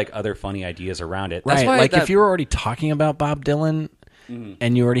to be like other funny ideas around it. That's right. why like if you were already talking about Bob Dylan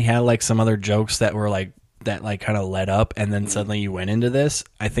and you already had like some other jokes that were like that like kind of led up and then suddenly you went into this,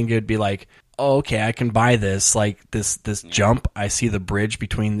 I think it would be like, oh, okay, I can buy this, like this jump. I see the bridge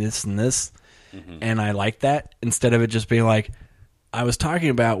between this and this, and I like that. Instead of it just being like, I was talking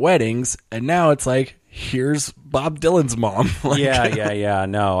about weddings, and now it's like, here's Bob Dylan's mom. Like, yeah.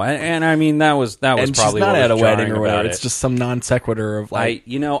 No, and I mean that was and she's probably not what at a was wedding jarring or whatever. about It's it. just some non sequitur of like,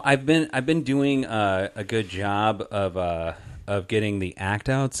 I've been doing a good job of getting the act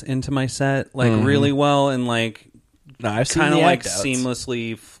outs into my set like really well and like I've seen kind of the like act outs.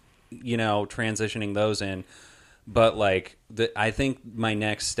 seamlessly, transitioning those in. But like I think my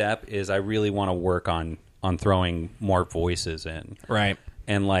next step is I really want to work on throwing more voices in, right,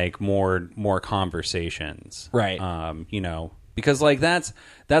 and like more conversations, right. Because like that's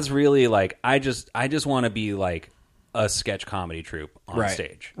really like I just want to be like a sketch comedy troupe on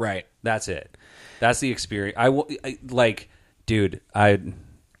stage, right. That's it. That's the experience. Dude, I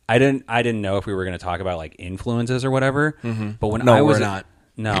didn't know if we were going to talk about like influences or whatever. But when No, I was we're not.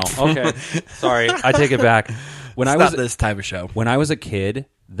 No, okay, sorry, I take it back. When It's I was not this type of show. When I was a kid,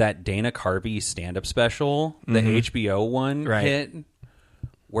 that Dana Carvey stand-up special, the HBO one, hit,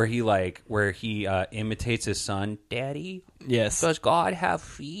 where he imitates his son, Daddy. Yes. Does God have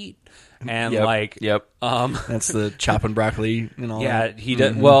feet? And Yep. That's the chopping broccoli and all yeah, that. he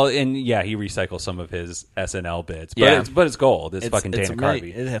does. Well, and yeah, he recycles some of his SNL bits. But it's gold. It's fucking Dana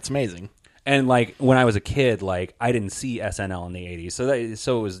Carvey. It's amazing. And like when I was a kid, like I didn't see SNL in the 80s,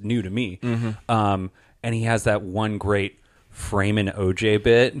 so it was new to me. And he has that one great Frayman OJ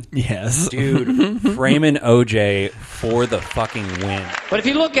bit. Yes. Dude, Frayman OJ for the fucking win. But if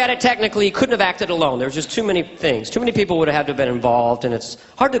you look at it technically, he couldn't have acted alone. There was just too many things. Too many people would have had to have been involved, and it's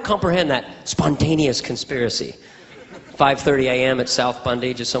hard to comprehend that spontaneous conspiracy. 5:30 a.m. at South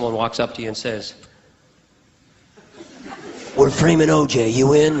Bundy, just someone walks up to you and says, "We're framing OJ,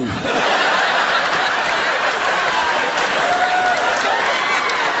 you in?"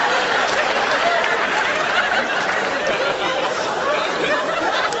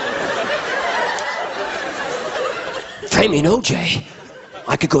 Framing OJ?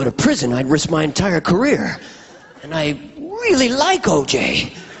 I could go to prison. I'd risk my entire career. And I really like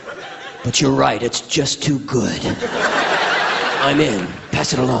OJ. But you're right, it's just too good. I'm in.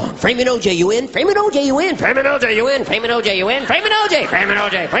 Pass it along. Framing OJ, you in? Framing OJ, you in? Framing OJ, you in? Framing OJ, you in? Framing OJ, framing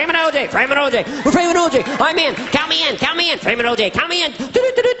OJ, framing OJ, framing OJ. We're framing OJ. I'm in. Count me in. Count me in. Framing OJ. Count me in.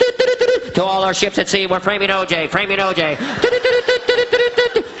 To all our ships at sea, we're framing OJ. Framing OJ.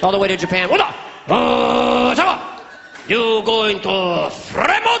 All the way to Japan. Hold on. You going to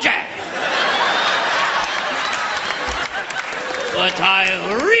frame OJ? But I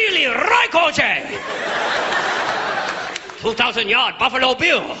really like OJ. 2,000-yard Buffalo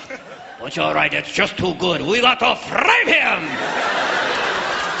Bill. But you're right, it's just too good. We got to frame him.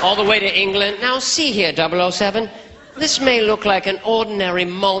 All the way to England. Now see here, 007. This may look like an ordinary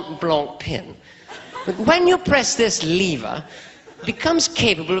Mont Blanc pin. But when you press this lever, it becomes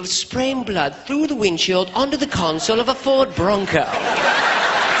capable of spraying blood through the windshield onto the console of a Ford Bronco.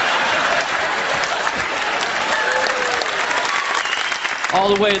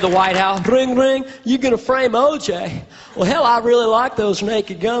 All the way to the White House. Ring, ring, you gonna frame OJ? Well, hell, I really like those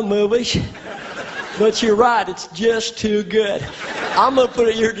Naked Gun movies. But you're right, it's just too good. I'm gonna put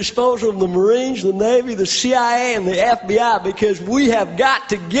it at your disposal of the Marines, the Navy, the CIA, and the FBI because we have got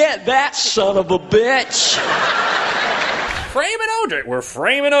to get that son of a bitch. framing OJ. We're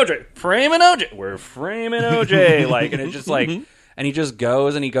framing OJ. Framing OJ. We're framing OJ. Like, and it just like, and he just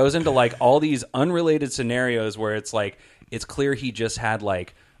goes and he goes into like all these unrelated scenarios where it's like, it's clear he just had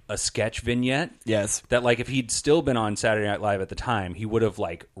like a sketch vignette. Yes. That like if he'd still been on Saturday Night Live at the time, he would have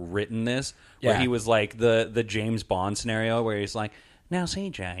like written this. Where he was like the James Bond scenario where he's like, now see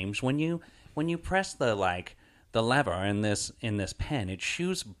James, when you press the lever in this pen, it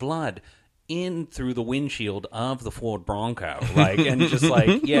shoots blood in through the windshield of the Ford Bronco. Like, and just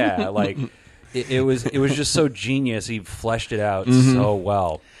like, yeah, like it was just so genius. He fleshed it out so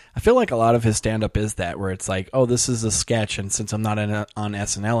well. I feel like a lot of his stand-up is that, where it's like, oh, this is a sketch, and since I'm not on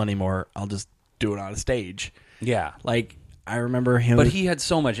SNL anymore, I'll just do it on a stage. Yeah. Like, I remember him... But he had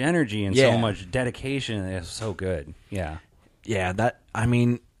so much energy and so much dedication. It was so good. Yeah. Yeah,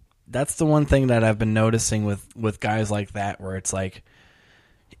 that's the one thing that I've been noticing with guys like that, where it's like,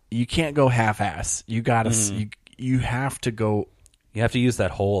 you can't go half-ass. You gotta... You have to go... You have to use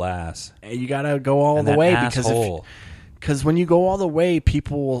that whole ass. You gotta go all the way, because when you go all the way,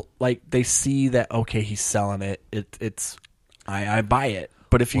 people like they see that, okay, he's selling it. I buy it.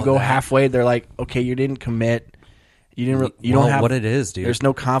 But if you go halfway, they're like, okay, you didn't commit. You don't have what it is, dude. There's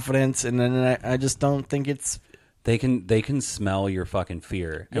no confidence, and then I just don't think it's. They can smell your fucking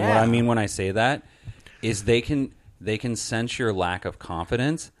fear, and what I mean when I say that is they can sense your lack of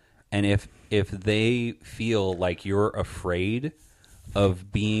confidence, and if they feel like you're afraid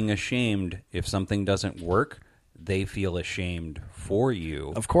of being ashamed if something doesn't work, they feel ashamed for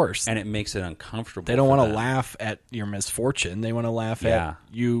you. Of course. And it makes it uncomfortable. They don't want to laugh at your misfortune. They want to laugh at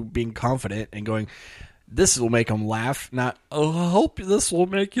you being confident and going, this will make them laugh, not, oh, I hope this will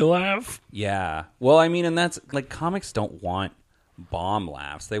make you laugh. Yeah. Well, I mean, and that's, like, comics don't want bomb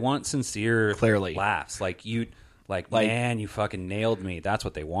laughs. They want sincere laughs. Like, man, you fucking nailed me. That's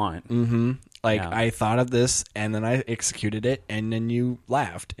what they want. Mm-hmm. Like, I thought of this, and then I executed it, and then you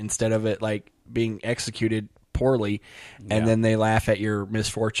laughed, instead of it, like, being executed poorly, and then they laugh at your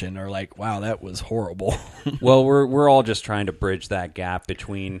misfortune, or like, wow, that was horrible. Well, we're all just trying to bridge that gap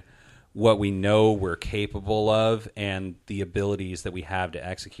between what we know we're capable of and the abilities that we have to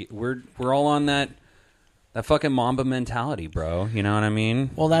execute. We're all on that fucking Mamba mentality, bro. You know what I mean?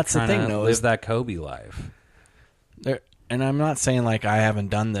 Well, that's the thing, though. Live that Kobe life. And I'm not saying like I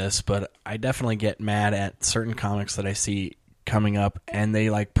haven't done this, but I definitely get mad at certain comics that I see coming up, and they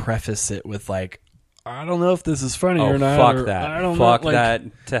like preface it with like, I don't know if this is funny or not. Fuck that. I don't fuck know, that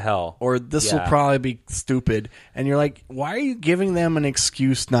to hell. Or this will probably be stupid. And you're like, why are you giving them an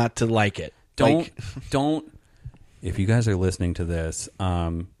excuse not to like it? Don't. If you guys are listening to this,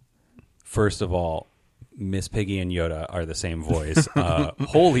 first of all, Miss Piggy and Yoda are the same voice.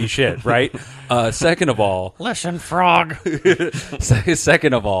 Holy shit, right? Second of all... Listen, frog.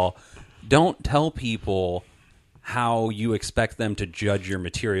 Second of all, don't tell people how you expect them to judge your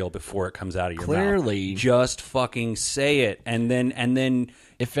material before it comes out of your mouth. Clearly. Just fucking say it. And then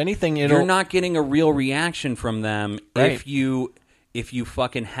if anything, you're not getting a real reaction from them right. if you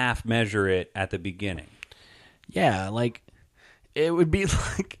fucking half measure it at the beginning. Yeah, like it would be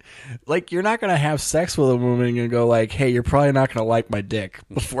like you're not going to have sex with a woman and go like, "Hey, you're probably not going to like my dick"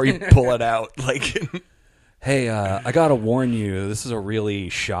 before you pull it out. Like, hey, I got to warn you, this is a really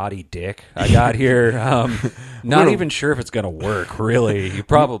shoddy dick I got here. Not even sure if it's going to work, really. You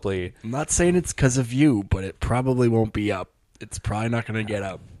probably... I'm not saying it's because of you, but it probably won't be up. It's probably not going to get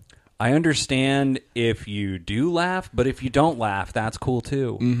up. I understand if you do laugh, but if you don't laugh, that's cool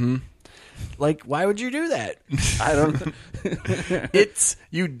too. Mm-hmm. Like, why would you do that? I don't... It's,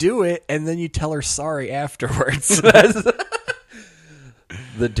 you do it, and then you tell her sorry afterwards.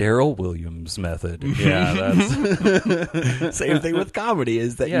 The Daryl Williams method. Yeah, that's... Same thing with comedy,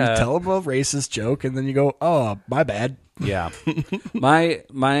 is that you tell them a racist joke, and then you go, oh, my bad. Yeah. My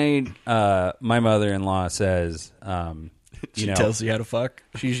mother-in-law says... she tells you how to fuck.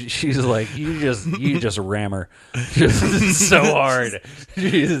 She's like, you just ram her just so hard.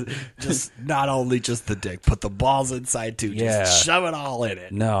 Just not only just the dick, put the balls inside too. Just shove it all in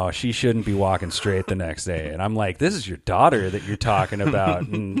it. No, she shouldn't be walking straight the next day. And I'm like, this is your daughter that you're talking about.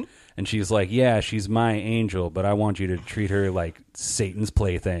 And she's like, yeah, she's my angel, but I want you to treat her like Satan's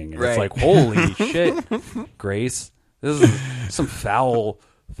plaything. And It's like, holy shit, Grace, this is some foul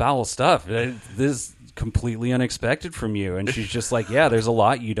stuff. This completely unexpected from you. And she's just like, yeah, there's a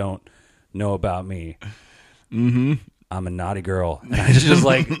lot you don't know about me. Mm-hmm. I'm a naughty girl. And I just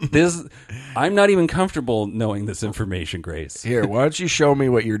like this. I'm not even comfortable knowing this information, Grace. Here, why don't you show me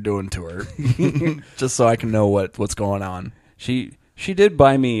what you're doing to her, just so I can know what's going on. She She did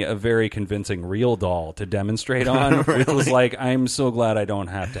buy me a very convincing real doll to demonstrate on, which was like, I'm so glad I don't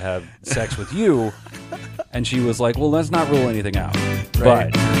have to have sex with you. And she was like, well, let's not rule anything out.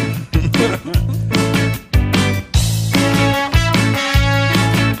 Right. But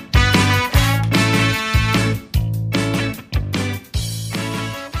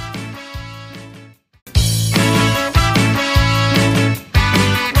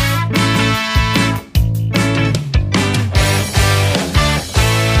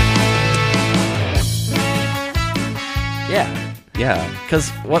Yeah, because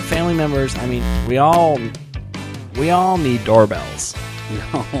what family members? I mean, we all need doorbells.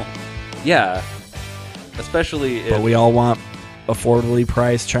 Yeah, especially if, but we all want affordably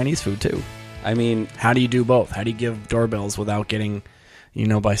priced Chinese food too. I mean, how do you do both? How do you give doorbells without getting,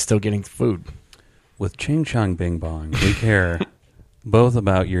 by still getting food? With Ching Chong Bing Bong, we care both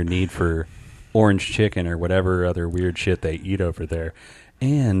about your need for orange chicken or whatever other weird shit they eat over there,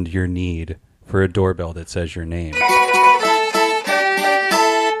 and your need for a doorbell that says your name.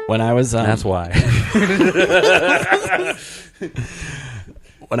 When I was that's why.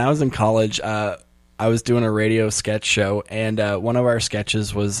 When I was in college, I was doing a radio sketch show, and one of our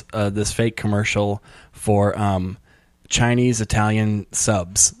sketches was this fake commercial for Chinese Italian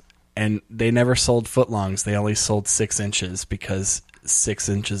subs, and they never sold footlongs. They only sold 6 inches because 6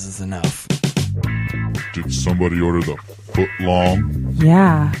 inches is enough. Did somebody order the footlong?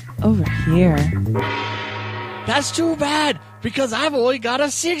 Yeah, over here. That's too bad, because I've only got a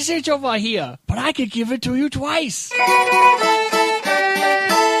 6-inch over here, but I could give it to you twice.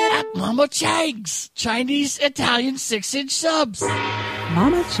 At Mama Chang's, Chinese Italian 6-inch subs.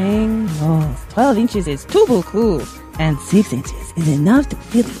 Mama Chang knows 12 inches is too buku, and 6 inches is enough to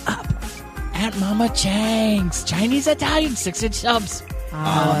fill you up. At Mama Chang's, Chinese Italian 6-inch subs.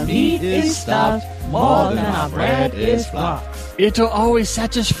 Our meat is stuffed more than our bread is fluffed. It'll always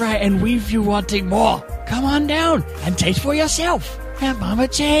satisfy and leave you wanting more. Come on down and taste for yourself at Mama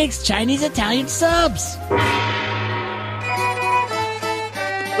Chang's Chinese Italian subs.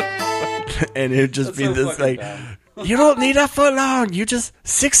 And it'd just be this like, you don't need a footlong. You just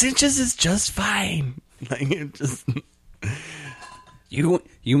 6 inches is just fine. Like it just.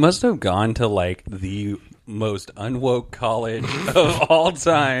 You must have gone to like the most unwoke college of all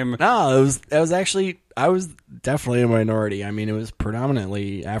time. No, it was actually, I was definitely a minority. I mean, it was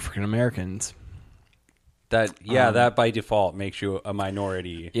predominantly African Americans. That by default makes you a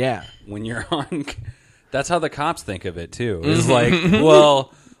minority. Yeah. When you're on, that's how the cops think of it too. It's like,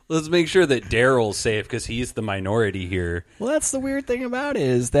 well, let's make sure that Daryl's safe because he's the minority here. Well, that's the weird thing about it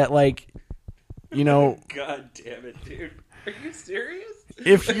is that, like, God damn it, dude. Are you serious?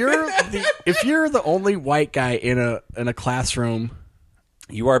 If you're the only white guy in a classroom,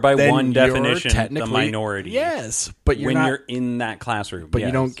 you are by one definition technically the minority. Yes, but you're in that classroom. But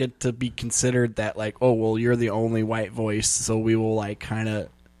you don't get to be considered that, like, oh well, you're the only white voice, so we will like kind of,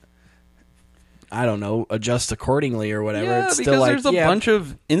 I don't know, adjust accordingly or whatever. Yeah, it's because still like, there's a bunch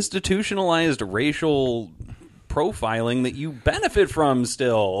of institutionalized racial profiling that you benefit from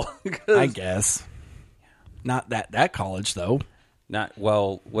still. I guess. Not that college though.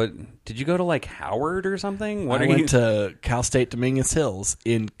 What did you go to, like Howard or something? I went to Cal State Dominguez Hills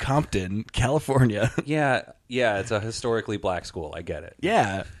in Compton, California. Yeah, it's a historically black school. I get it.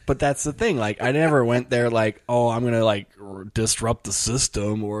 Yeah, but that's the thing. Like, I never went there like, oh, I'm gonna like disrupt the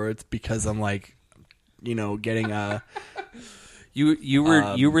system, or it's because I'm like, getting a. You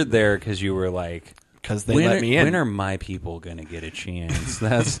were there because you were like, because they let me in. When are my people gonna get a chance?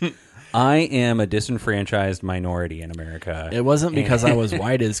 That's. I am a disenfranchised minority in America. It wasn't because I was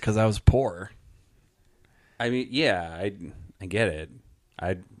white; it's because I was poor. I mean, yeah, I get it.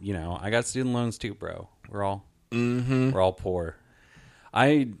 I got student loans too, bro. We're all poor.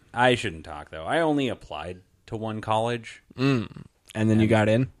 I shouldn't talk though. I only applied to one college, and then you got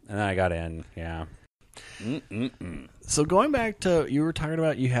in, and then I got in. Yeah. So going back to, you were talking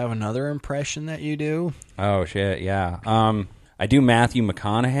about you have another impression that you do. Oh shit! Yeah. I do Matthew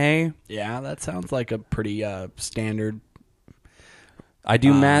McConaughey. Yeah, that sounds like a pretty standard. I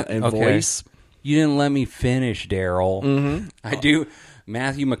do voice. You didn't let me finish, Daryl. Mm-hmm. I do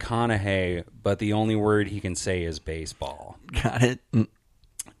Matthew McConaughey, but the only word he can say is baseball. Got it.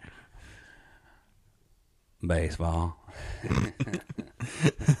 Baseball.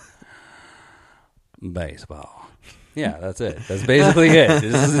 Baseball. Yeah, that's it. That's basically it.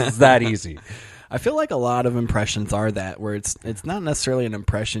 It's that easy. I feel like a lot of impressions are that, where it's not necessarily an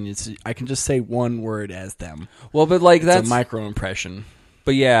impression. I can just say one word as them. Well, but like that's a micro impression.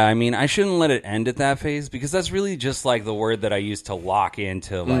 But yeah, I mean, I shouldn't let it end at that phase because that's really just like the word that I use to lock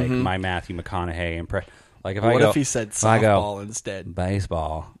into like my Matthew McConaughey impression. Like if What I go, if he said if I go, softball instead?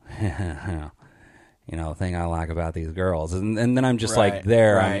 Baseball. The thing I like about these girls, and then I'm just Right, like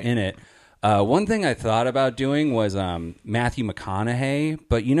there, I'm right. in it. One thing I thought about doing was Matthew McConaughey,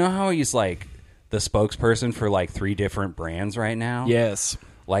 but you know how he's like the spokesperson for like 3 different brands right now? Yes.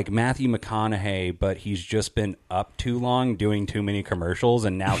 Like Matthew McConaughey, but he's just been up too long doing too many commercials,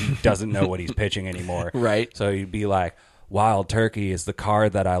 and now he doesn't know what he's pitching anymore. Right. So he'd be like, Wild Turkey is the car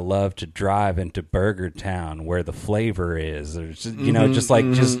that I love to drive into Burger Town where the flavor is. Or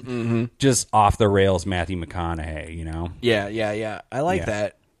just, just off the rails Matthew McConaughey, you know? Yeah. I like Yeah.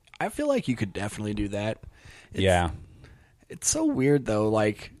 that. I feel like you could definitely do that. It's so weird though,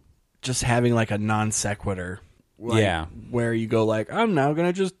 like just having like a non sequitur. Like, where you go like, I'm now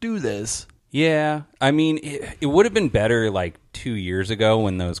gonna just do this. Yeah, I mean, it would have been better like 2 years ago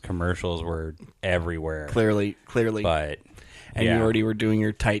when those commercials were everywhere. Clearly. But And you already were doing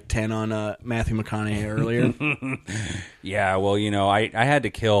your tight 10 on Matthew McConaughey earlier. Yeah, well, I had to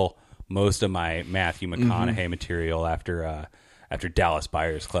kill most of my Matthew McConaughey material after Dallas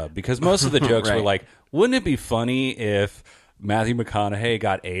Buyers Club, because most of the jokes were like, wouldn't it be funny if Matthew McConaughey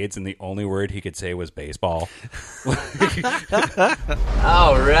got AIDS and the only word he could say was baseball? All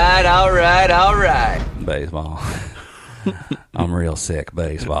right. Baseball. I'm real sick,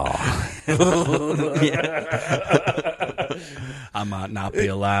 baseball. I might not be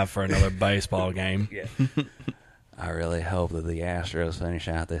alive for another baseball game. Yeah. I really hope that the Astros finish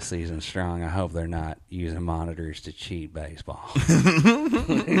out this season strong. I hope they're not using monitors to cheat baseball.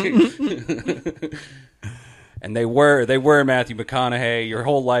 And they were Matthew McConaughey. Your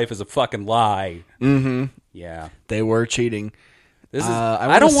whole life is a fucking lie. Mm-hmm. Yeah. They were cheating. This is.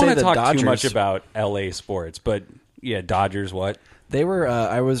 I don't want to the talk Dodgers, too much about LA sports, but yeah, Dodgers. What? They were.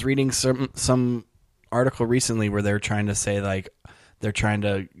 I was reading some article recently where they're trying to say like they're trying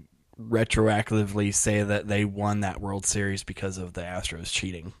to retroactively say that they won that World Series because of the Astros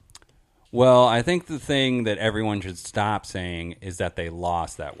cheating. Well, I think the thing that everyone should stop saying is that they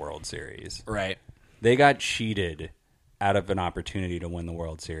lost that World Series. Right. They got cheated out of an opportunity to win the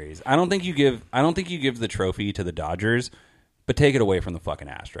World Series. I don't think you give the trophy to the Dodgers, but take it away from the fucking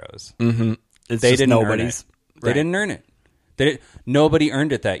Astros. Mm-hmm. It's They just didn't nobody's. earn it. They didn't earn it. Nobody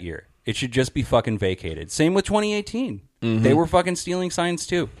earned it that year. It should just be fucking vacated. Same with 2018. Mm-hmm. They were fucking stealing signs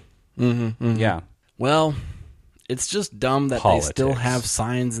too. Mm-hmm. Yeah. Well, it's just dumb that Politics. they still have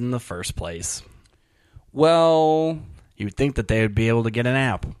signs in the first place. Well, you would think that they would be able to get an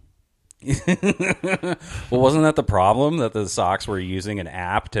app. Well, wasn't that the problem, that the Sox were using an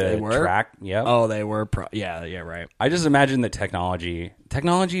app to track? Yep. Oh, they were. Yeah, right. I just imagine that technology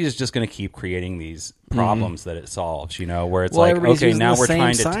is just going to keep creating these problems that it solves. Where it's like, okay, now we're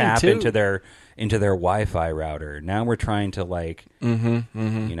trying to tap into their Wi-Fi router. Now we're trying to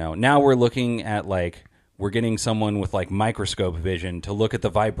now we're looking at we're getting someone with microscope vision to look at the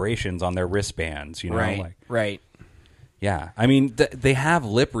vibrations on their wristbands. Right. Yeah, I mean, they have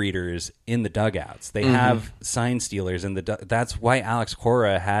lip readers in the dugouts. They have sign stealers in the. That's why Alex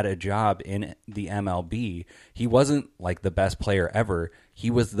Cora had a job in the MLB. He wasn't the best player ever.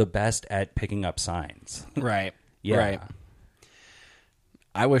 He was the best at picking up signs. Right. Yeah. Right.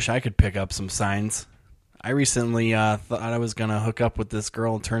 I wish I could pick up some signs. I recently thought I was gonna hook up with this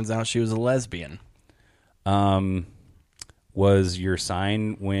girl, and turns out she was a lesbian. Was your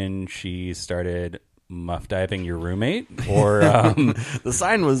sign when she started muff diving your roommate, or the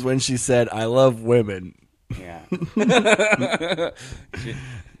sign was when she said, "I love women"? Yeah.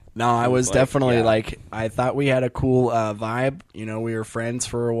 No, I was definitely I thought we had a cool vibe. We were friends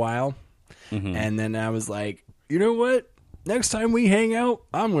for a while, and then I was like, you know what? Next time we hang out,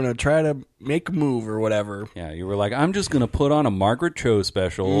 I'm gonna try to make a move or whatever. Yeah, you were like, I'm just gonna put on a Margaret Cho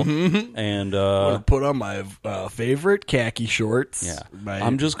special, and I'm gonna put on my favorite khaki shorts. Yeah,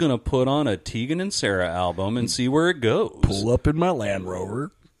 I'm just gonna put on a Tegan and Sarah album and see where it goes. Pull up in my Land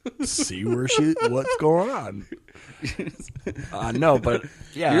Rover, see what's going on. No, but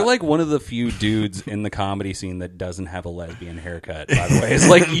yeah, you're like one of the few dudes in the comedy scene that doesn't have a lesbian haircut. By the way, it's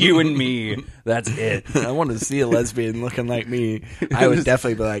like you and me. That's it. I want to see a lesbian looking like me. I would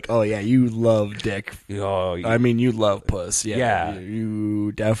definitely be like, "Oh yeah, you love dick. Oh, I mean, you love puss. Yeah,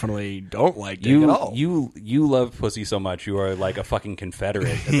 you definitely don't like dick at all. You love pussy so much. You are like a fucking Confederate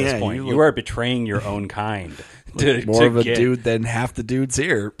at this point. You are betraying your own kind. More of a dude than half the dudes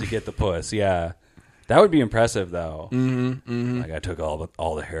here to get the puss. Yeah. That would be impressive, though. I took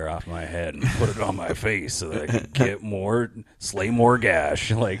all the hair off my head and put it on my face so that I could get slay more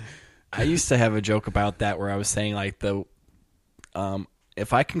gash. I used to have a joke about that where I was saying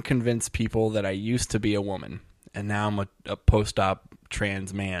if I can convince people that I used to be a woman and now I'm a post-op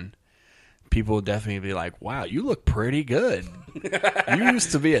trans man, people would definitely be like, wow, you look pretty good. You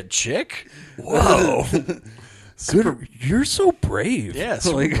used to be a chick? Whoa. You're so brave. Yeah,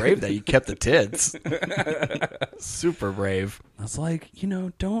 super brave that you kept the tits. Super brave. That's like,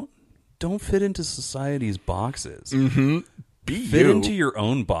 don't fit into society's boxes. Mm-hmm. Fit into your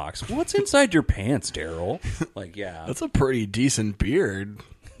own box. What's inside your pants, Daryl? Like, yeah. That's a pretty decent beard.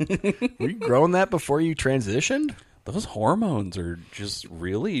 Were you growing that before you transitioned? Those hormones are just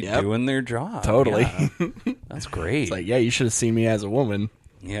really doing their job. Totally. Yeah. That's great. It's like, yeah, you should have seen me as a woman.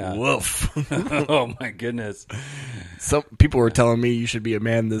 Yeah. Woof. Oh, my goodness. Some people were telling me you should be a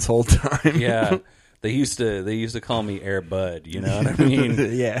man this whole time. Yeah. They used to call me Air Bud, you know what I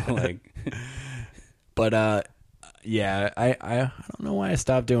mean? Yeah. Like, but yeah, I don't know why I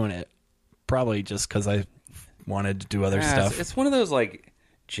stopped doing it. Probably just because I wanted to do other stuff. It's one of those like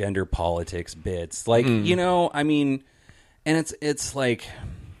gender politics bits. Like, I mean, and it's like,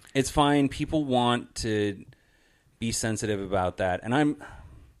 it's fine. People want to be sensitive about that. And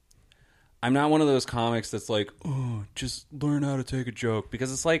I'm not one of those comics that's like, oh, just learn how to take a joke.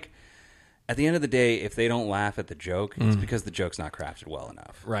 Because it's like, at the end of the day, if they don't laugh at the joke, it's because the joke's not crafted well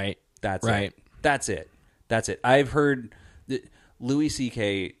enough. Right. That's right. it. That's it. That's it. I've heard that Louis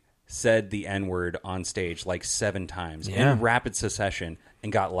C.K. said the N-word on stage like 7 times in rapid succession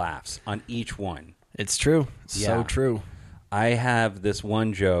and got laughs on each one. It's true. So true. I have this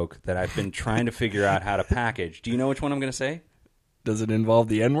one joke that I've been trying to figure out how to package. Do you know which one I'm going to say? Does it involve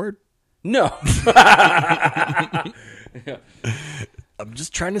the N-word? No. I'm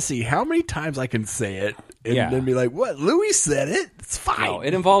just trying to see how many times I can say it and then be like, what? Louis said it? It's fine. No,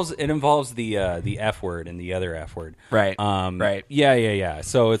 it involves the F word and the other F word. Right. Right. Yeah.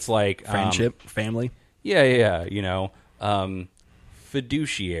 So it's like friendship, family. Yeah.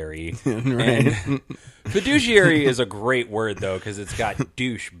 Fiduciary. Right. And fiduciary is a great word though because it's got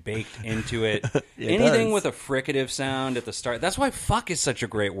douche baked into it. Anything with a fricative sound at the start. That's why fuck is such a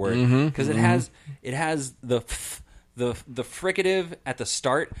great word because it has the fricative at the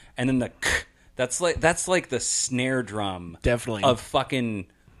start and then the k. That's like the snare drum. Definitely. Of fucking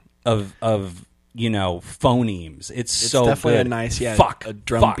of phonemes. It's so definitely good. A nice fuck, a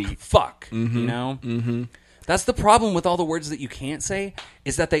drum beat. Fuck. Mm-hmm. That's the problem with all the words that you can't say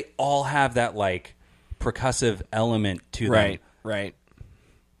is that they all have that like percussive element to them. Right.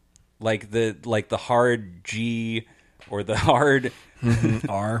 Like the hard G or the hard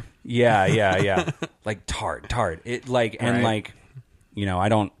R. Yeah. Like tard. It like and like I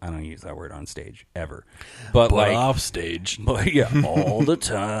don't use that word on stage ever. But like off stage. But yeah, all the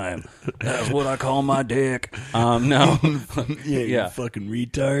time. That's what I call my dick. No. You fucking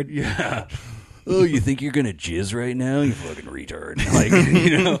retard. Yeah. Oh, you think you're gonna jizz right now? You fucking retard. Like,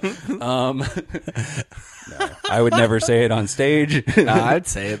 no, I would never say it on stage. I'd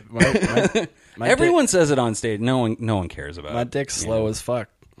say it. My Everyone says it on stage. No one cares about it. My dick's slow as fuck.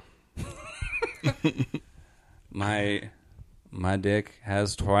 My dick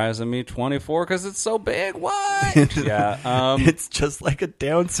has trisomy 24 because it's so big. What? Yeah. It's just like a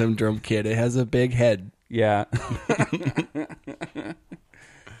Down syndrome kid. It has a big head. Yeah.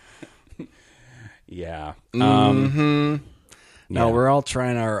 Yeah. No, we're all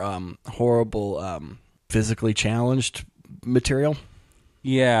trying our horrible physically challenged material.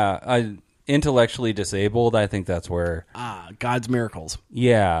 Yeah. Intellectually disabled, I think that's where... God's miracles.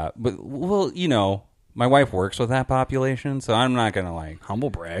 Yeah. But, well, my wife works with that population, so I'm not going to, like...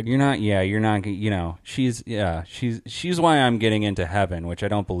 Humble brag. You're not, she's why I'm getting into heaven, which I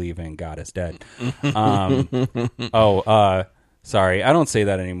don't believe in. God is dead. Sorry, I don't say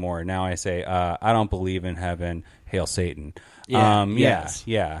that anymore. Now I say, I don't believe in heaven. Hail Satan. Yes.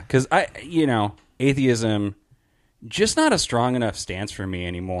 Yeah. Because atheism, just not a strong enough stance for me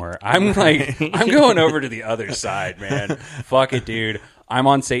anymore. I'm like, I'm going over to the other side, man. Fuck it, dude. I'm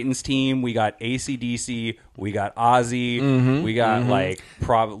on Satan's team. We got AC/DC. We got Ozzy. We got like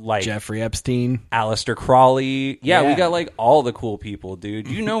Jeffrey Epstein, Aleister Crowley. Yeah, we got like all the cool people, dude.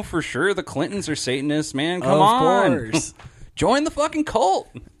 You know for sure the Clintons are Satanists, man. Come on. Of course. Join the fucking cult.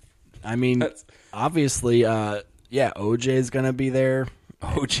 I mean, obviously, OJ is gonna be there.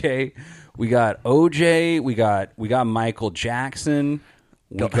 OJ, we got OJ. We got Michael Jackson.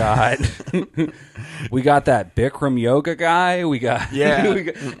 We got that Bikram yoga guy. We got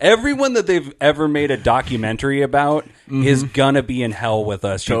everyone that they've ever made a documentary about is gonna be in hell with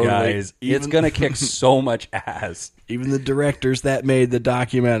us, you guys. It's gonna kick so much ass. Even the directors that made the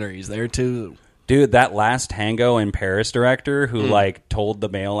documentaries, there too. Dude, that last Tango in Paris director who like told the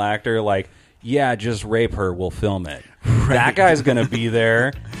male actor like, yeah, just rape her, we'll film it. Right. That guy's gonna be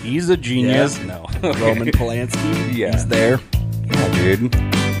there. He's a genius. Yeah. No. Roman Polanski. Yeah. He's there. Yeah, dude.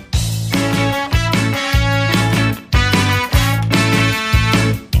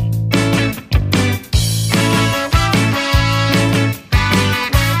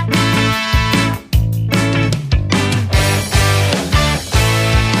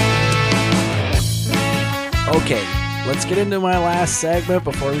 let's get into my last segment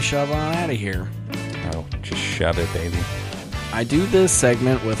before we shove on out of here. Oh, just shove it, baby. I do this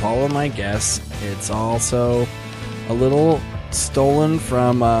segment with all of my guests. It's also a little stolen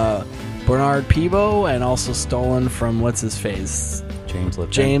from Bernard Peebo and also stolen from what's his face? James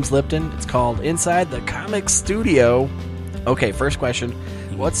Lipton. It's called Inside the Comic Studio. Okay, first question.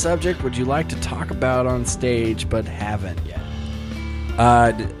 What subject would you like to talk about on stage but haven't yet?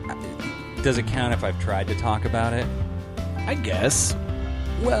 Does it count if I've tried to talk about it? I guess.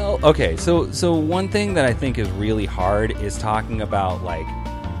 Well, okay, so one thing that I think is really hard is talking about, like,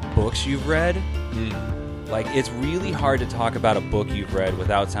 books you've read. Like, it's really hard to talk about a book you've read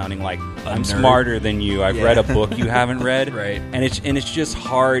without sounding like, I'm smarter than you. I've read a book you haven't read. Right. And it's just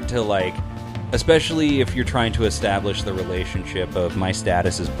hard to, like, especially if you're trying to establish the relationship of my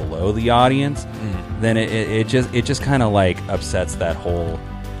status is below the audience, then it just kind of, like, upsets that whole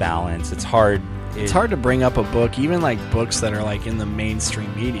balance. It's hard. It's hard to bring up a book, even like books that are like in the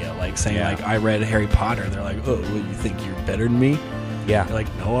mainstream media, like saying like I read Harry Potter. They're like, oh, well, you think you're better than me? Yeah. You're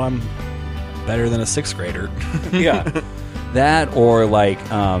like, no, I'm better than a sixth grader. Yeah. That or like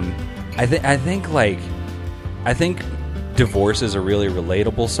I think divorce is a really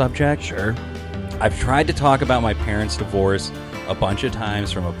relatable subject. Sure. I've tried to talk about my parents' divorce a bunch of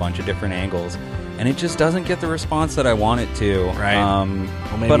times from a bunch of different angles, and it just doesn't get the response that I want it to. Right. Well,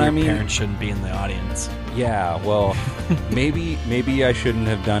 maybe but your parents shouldn't be in the audience. Yeah, well, maybe I shouldn't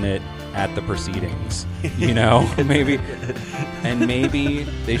have done it at the proceedings, you know? maybe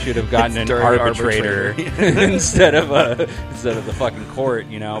they should have gotten an arbitrator instead of the fucking court,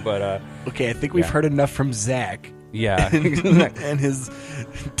 you know? But okay, I think we've heard enough from Zach. Yeah. And his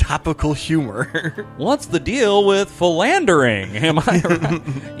topical humor. What's the deal with philandering? Am I right?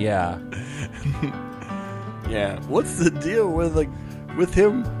 Yeah. Yeah. What's the deal with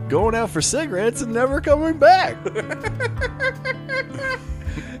him going out for cigarettes and never coming back?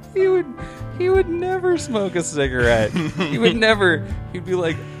 He would never smoke a cigarette. He'd be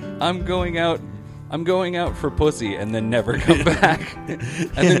like, I'm going out for pussy, and then never come back. And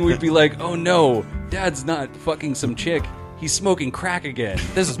then we'd be like, oh no, Dad's not fucking some chick. He's smoking crack again.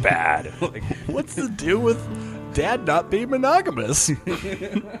 This is bad. Like, what's the deal with Dad not being monogamous?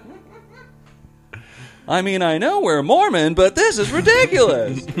 I mean, I know we're Mormon, but this is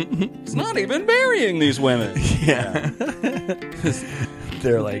ridiculous. He's not even marrying these women. Yeah.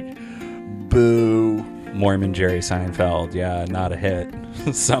 They're like, boo. Mormon Jerry Seinfeld. Yeah, not a hit.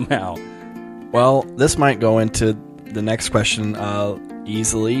 Somehow. Well, this might go into the next question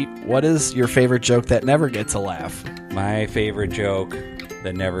easily. What is your favorite joke that never gets a laugh? My favorite joke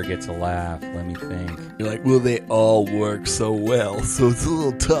that never gets a laugh. Let me think. You're like, well, they all work so well, so it's a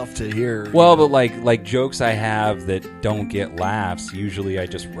little tough to hear. Well, but like jokes I have that don't get laughs, usually I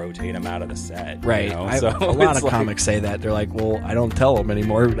just rotate them out of the set. Right. You know? A lot of comics say that. They're like, well, I don't tell them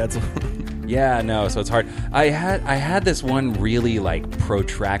anymore. That's yeah, no, so it's hard. I had this one really like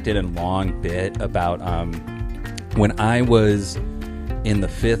protracted and long bit about when I was in the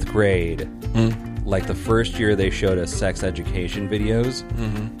 5th grade. Like the first year they showed us sex education videos.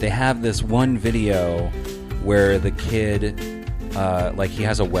 They have this one video where the kid like he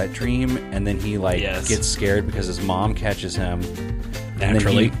has a wet dream and then he like gets scared because his mom catches him.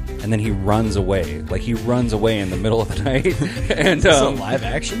 Naturally. And then he runs away. Like he runs away in the middle of the night. And is this a live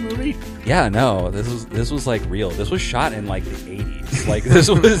action movie? Yeah, no. This was like real. This was shot in like the 80s. Like this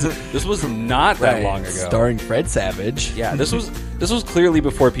was not that long ago. Starring Fred Savage. Yeah, this was clearly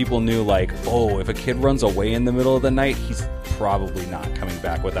before people knew like, oh, if a kid runs away in the middle of the night, he's probably not coming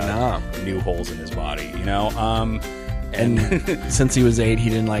back without new holes in his body, you know? And since he was 8, he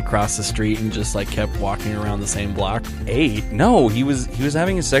didn't like cross the street and just like kept walking around the same block. 8? No, he was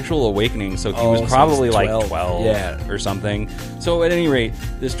having a sexual awakening, so he was probably like 12 or something. So at any rate,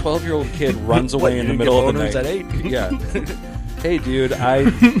 this 12-year-old kid runs away in the middle of the night. At 8? Yeah. Hey, dude, I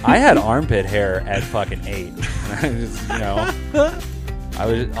had armpit hair at fucking 8. And I just, you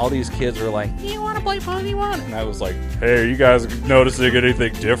know, all these kids were like, You want to play Pokemon? and I was like, hey, are you guys noticing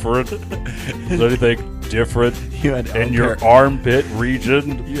anything different? Is anything different in your armpit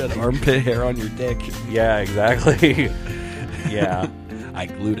region? You had armpit hair on your dick. Yeah, exactly. Yeah. I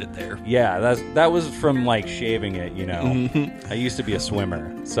glued it there. Yeah, that was from like shaving it, you know. I used to be a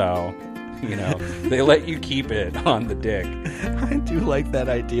swimmer, so you know, they let you keep it on the dick. I do like that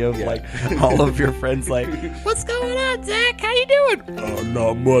idea of like all of your friends like, What's going on, Zach? How you doing? Oh,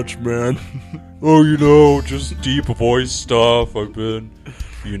 not much, man. Oh, you know, just deep voice stuff. I've been,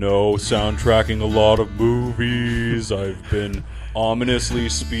 you know, soundtracking a lot of movies. I've been ominously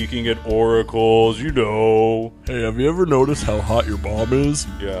speaking at oracles, you know. Hey, have you ever noticed how hot your mom is?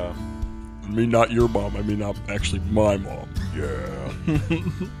 Yeah. mean not your mom. I mean not actually my mom. Yeah.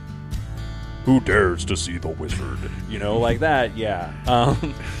 Who dares to see the wizard? You know, like that. Yeah.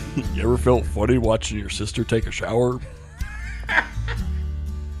 You ever felt funny watching your sister take a shower?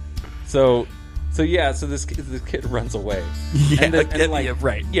 So this kid runs away. Yeah,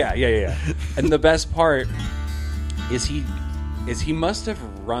 right. Yeah. And the best part is he must have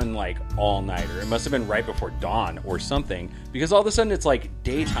run like all nighter. It must have been right before dawn or something, because all of a sudden it's like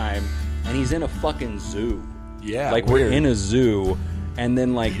daytime and he's in a fucking zoo. Yeah, like weird. we're in a zoo, and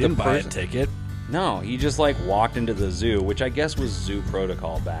then like He didn't buy a ticket. No, he just like walked into the zoo, which I guess was zoo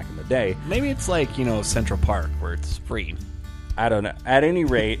protocol back in the day. Maybe it's like, you know, Central Park where it's free. I don't know. At any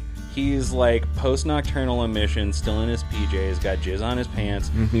rate, he's like post-nocturnal emission, still in his PJs, got jizz on his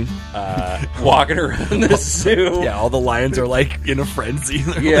pants, walking around the zoo. Yeah, all the lions are like in a frenzy.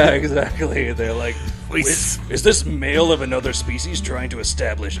 Yeah, exactly. They're like, is this male of another species trying to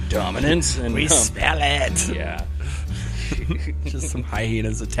establish dominance? And we smell it. Yeah. Just some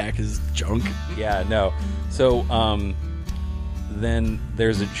hyenas attack his junk. Yeah, no. So, then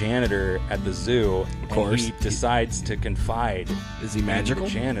there's a janitor at the zoo. Of course. And he decides to confide. Is he magical? In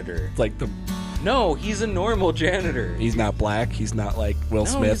the janitor. It's like the... No, he's a normal janitor. He's not black. He's not like Will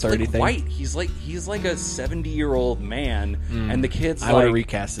Smith he's or like anything. White. He's like a 70-year-old man, and the kid's I would have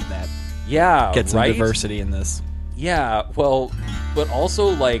recasted that. Yeah, get some right? diversity in this. Yeah, well, but also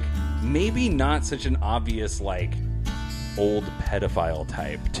like maybe not such an obvious like old pedophile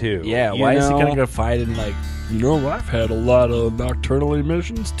type too. Yeah, why is he gonna confide in like, you know, I've had a lot of nocturnal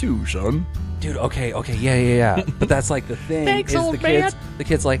emissions too, son. Dude, okay, yeah. But that's like the thing. Thanks, is old man. The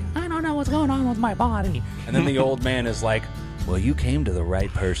kid's like, I don't know what's going on with my body. and then the old man is like, well, you came to the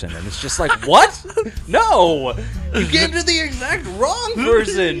right person. And it's just like, what? No! You came to the exact wrong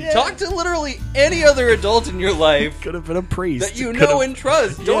person. Yeah. Talk to literally any other adult in your life. Could have been a priest. That you know and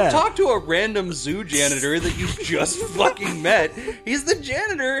trust. Don't Yeah. talk to a random zoo janitor that you just fucking met. He's the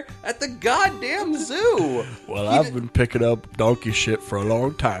janitor at the goddamn zoo. Well, I've been picking up donkey shit for a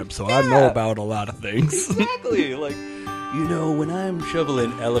long time, so I know about a lot of things. Exactly. Like, you know, when I'm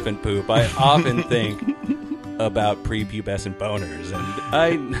shoveling elephant poop, I often think about prepubescent boners,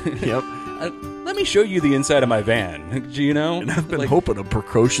 and let me show you the inside of my van. Do you know? And I've been hoping a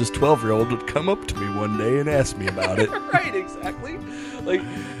precocious 12-year-old would come up to me one day and ask me about it. Right, exactly. Like,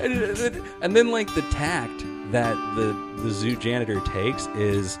 and then like the tact that the zoo janitor takes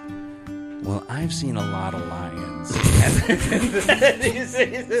is, well, I've seen a lot of lions. And he's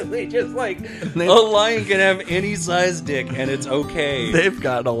basically just like, a lion can have any size dick and it's okay. They've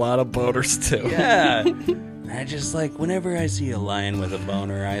gotten a lot of boners too. Yeah. I just like, whenever I see a lion with a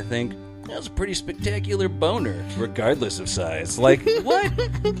boner, I think, that's a pretty spectacular boner, regardless of size. Like, what?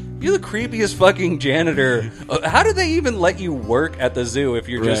 You're the creepiest fucking janitor. How do they even let you work at the zoo if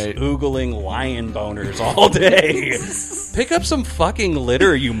you're just oogling lion boners all day? Pick up some fucking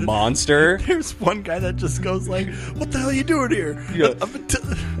litter, you monster. There's one guy that just goes like, what the hell are you doing here? Yeah. I've been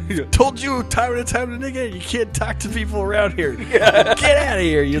told you time and time and again, you can't talk to people around here. Yeah. Get out of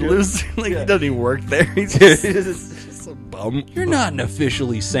here, you loser. Like, he doesn't even work there. He's just a bum. You're not an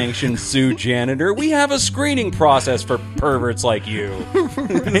officially sanctioned zoo janitor. We have a screening process for perverts like you.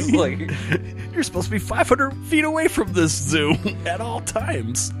 It's like, you're supposed to be 500 feet away from this zoo at all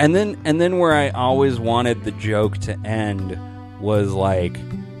times. And then where I always wanted the joke to end was like,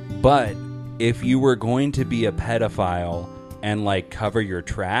 but if you were going to be a pedophile and like cover your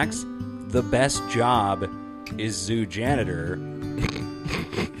tracks, the best job is zoo janitor.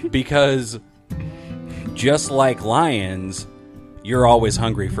 Because just like lions, you're always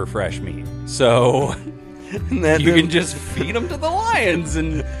hungry for fresh meat. So you can just feed them to the lions,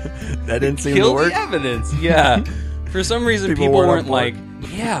 and that didn't seem kill to work. the evidence. Yeah. For some reason, people weren't weren't on like,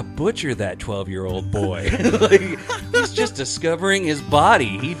 board. yeah, butcher that 12-year-old boy. Like, he's just discovering his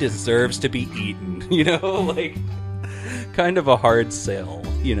body. He deserves to be eaten. You know, like, kind of a hard sell.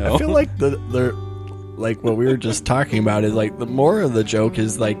 You know, I feel like the like what we were just talking about is like the more of the joke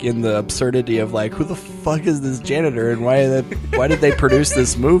is like in the absurdity of like, who the fuck is this janitor and why did they produce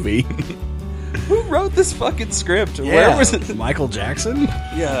this movie? Who wrote this fucking script? Yeah, Where was it? Michael Jackson?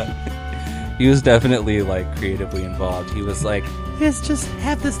 Yeah. He was definitely like creatively involved. He was like, Yes, just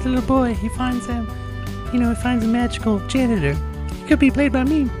have this little boy. He finds him. He finds a magical janitor. He could be played by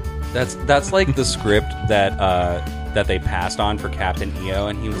me. that's like the script that they passed on for Captain EO,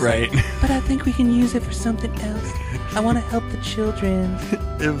 and he was like, But I think we can use it for something else. I want to help the children.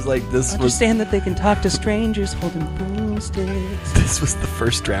 It was like this Understand that they can talk to strangers holding broomsticks. This was the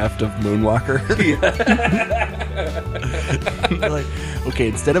first draft of Moonwalker. Like, okay,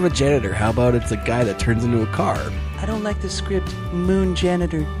 instead of a janitor, how about it's a guy that turns into a car? I don't like the script, Moon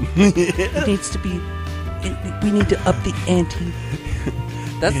Janitor. It needs to be... we need to up the ante.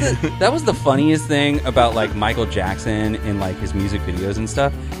 That was the funniest thing about like Michael Jackson in like his music videos and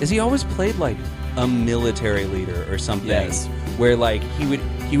stuff, is he always played like a military leader or something. Yes. Where like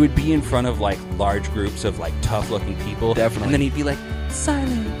he would be in front of like large groups of like tough looking people. Definitely. And then he'd be like,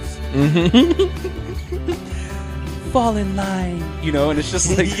 silence. Fall in line. You know, and it's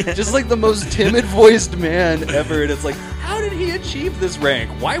just like just like the most timid voiced man ever. And it's like, how did he achieve this rank?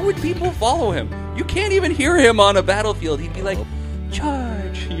 Why would people follow him? You can't even hear him on a battlefield. He'd be like,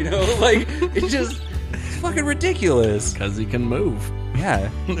 charge. You know, like it's fucking ridiculous. Because he can move.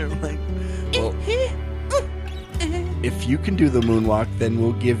 Yeah. They're like, well, if you can do the moonwalk, then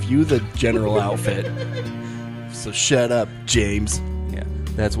we'll give you the general outfit. So shut up, James. Yeah,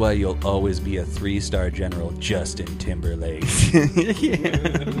 that's why you'll always be a 3-star general, Justin Timberlake.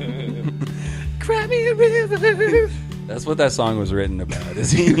 Cry me a river. That's what that song was written about.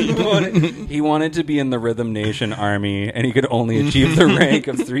 Is he wanted to be in the Rhythm Nation Army, and he could only achieve the rank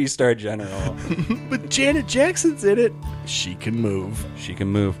of 3-star general. But Janet Jackson's in it. She can move. She can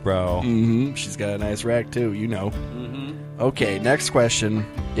move, bro. Mm-hmm. She's got a nice rack too, you know. Okay, next question.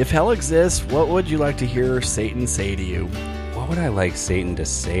 If hell exists, what would you like to hear Satan say to you? What would I like Satan to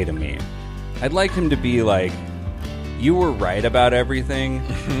say to me? I'd like him to be like, you were right about everything,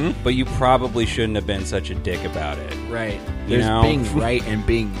 but you probably shouldn't have been such a dick about it. Right. You There's know? being right and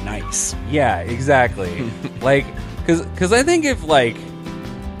being nice. Yeah, exactly. Like, because I think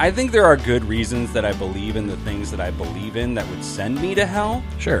I think there are good reasons that I believe in the things that I believe in that would send me to hell.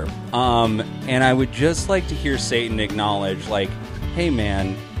 Sure. And I would just like to hear Satan acknowledge, like, hey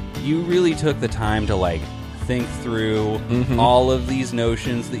man, you really took the time to like think through all of these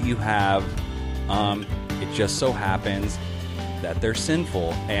notions that you have. It just so happens that they're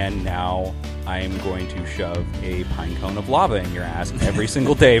sinful, and now I'm going to shove a pine cone of lava in your ass every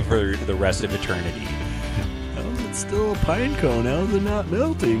single day for the rest of eternity. Oh, it's still a pine cone. How is it not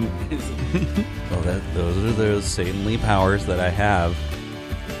melting? Well, those are those Satanly powers that I have.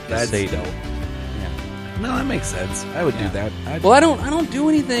 That's Satan. dope. Yeah. No, that makes sense. I would do that. Well, I don't do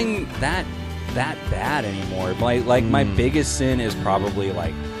anything that bad anymore. My biggest sin is probably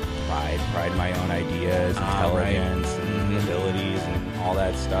like pride in my own ideas, intelligence, and abilities, and all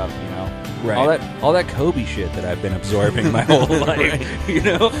that stuff. You know, right? All that Kobe shit that I've been absorbing my whole life. Right. You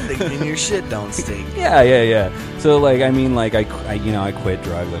know, thinking your shit don't stink. Yeah. So like, I mean, like I quit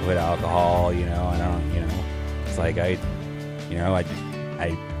drugs, I quit alcohol. You know, and I don't. You know, it's like I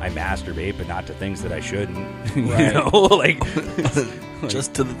masturbate, but not to things that I shouldn't. Right. You know, like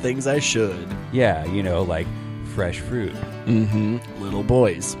just to the things I should. Yeah, you know, like fresh fruit. Little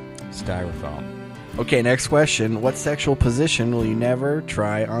boys. Styrofoam. Okay, next question. What sexual position will you never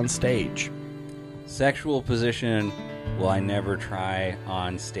try on stage? Sexual position will I never try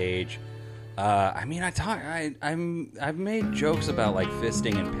on stage? I mean, I've made jokes about like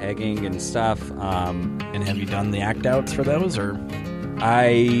fisting and pegging and stuff. And have you done the act outs for those, or?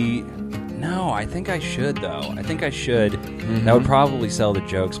 No, I think I should though. I think I should. That would probably sell the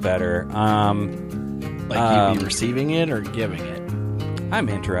jokes better. Like you'd be receiving it or giving it? I'm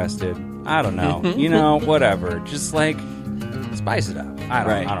interested. I don't know. You know, whatever. Just like spice it up.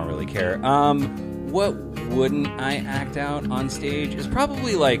 I don't really care. What wouldn't I act out on stage is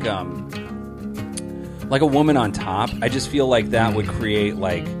probably like a woman on top. I just feel like that would create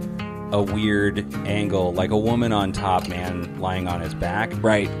like a weird angle, like a woman on top, man lying on his back.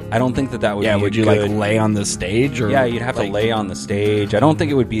 Right. I don't think that would be would you good, like lay on the stage? Or yeah, you'd have to lay on the stage. I don't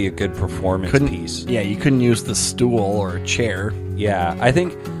think it would be a good performance piece. Yeah, you couldn't use the stool or a chair. Yeah, I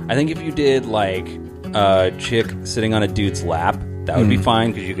think if you did like a chick sitting on a dude's lap, that would be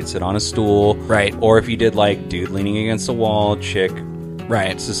fine because you could sit on a stool. Right. Or if you did like dude leaning against a wall, chick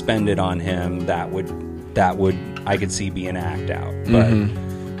suspended on him, that would I could see be an act out.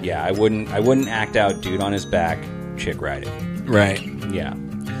 But yeah, I wouldn't act out dude on his back, chick riding. Right. Yeah.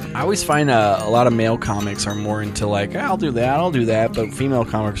 I always find a lot of male comics are more into like, I'll do that, but female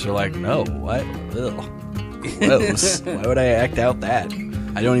comics are like, no, what? Ugh. Gross. Why would I act out that?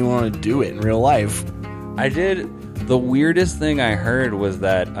 I don't even want to do it in real life. The weirdest thing I heard was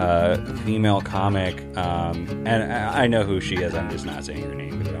that female comic, and I know who she is, I'm just not saying her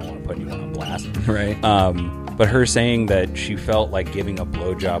name because I don't want to put anyone on blast. Right. But her saying that she felt like giving a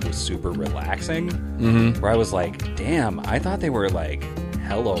blowjob was super relaxing, where I was like, damn, I thought they were like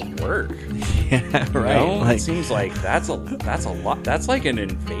hella work. Yeah, right. You know? Like, it seems like that's a lot. That's like an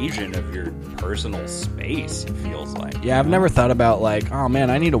invasion of your personal space, it feels like. Yeah, I've never thought about like, oh man,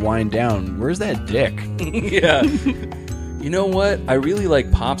 I need to wind down. Where's that dick? Yeah. You know what? I really like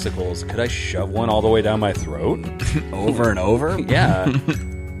popsicles. Could I shove one all the way down my throat? Over and over? Yeah.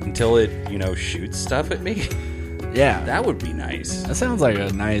 Until it, shoots stuff at me? Yeah. That would be nice. That sounds like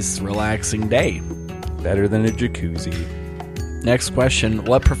a nice, relaxing day. Better than a jacuzzi. Next question.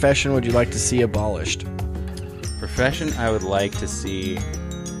 What profession would you like to see abolished? Profession I would like to see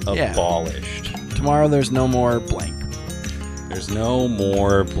abolished. Tomorrow there's no more blank. There's no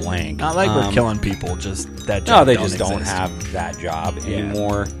more blank. Not like we're killing people, just that No, job they don't just don't exist. have that job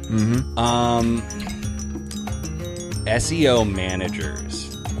anymore. Mm-hmm. SEO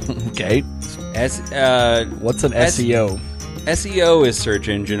managers. Okay. What's an SEO? SEO is search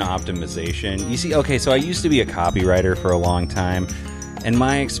engine optimization. You see, okay, so I used to be a copywriter for a long time, and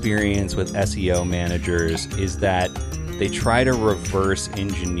my experience with SEO managers is that they try to reverse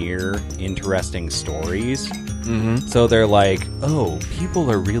engineer interesting stories. Mm-hmm. So they're like, oh, people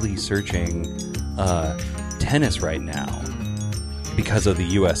are really searching tennis right now because of the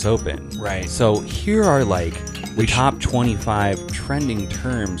U.S. Open. Right. So here are like the top 25 trending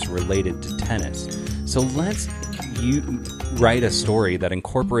terms related to tennis. So let's write a story that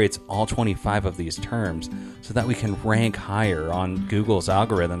incorporates all 25 of these terms so that we can rank higher on Google's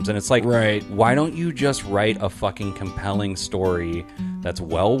algorithms. And it's like, right. Why don't you just write a fucking compelling story that's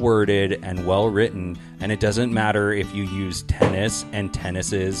well worded and well written, and it doesn't matter if you use tennis and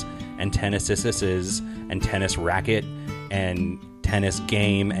tennises and tennisises and tennis racket and tennis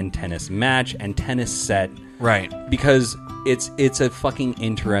game and tennis match and tennis set. Right. Because it's a fucking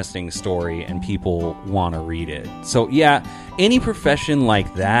interesting story and people want to read it. So yeah, any profession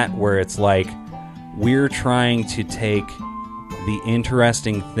like that where it's like we're trying to take the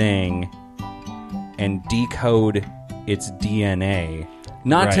interesting thing and decode its DNA,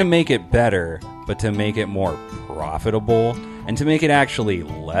 not to make it better, but to make it more profitable and to make it actually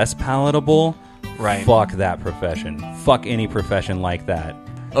less palatable. Right. Fuck that profession. Fuck any profession like that.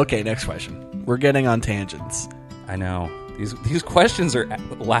 Okay, next question. We're getting on tangents. I know. These questions are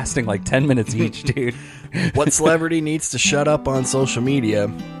lasting like 10 minutes each, dude. What celebrity needs to shut up on social media?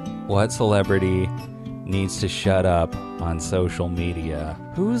 What celebrity needs to shut up on social media?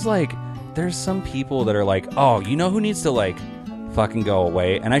 Who's like, there's some people that are like, oh, you know who needs to like fucking go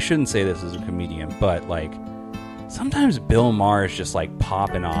away? And I shouldn't say this as a comedian, but like sometimes Bill Maher is just like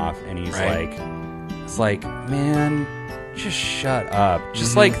popping off and he's like, it's like, man, just shut up.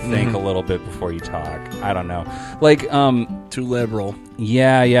 Just like think a little bit before you talk. I don't know. Like, too liberal.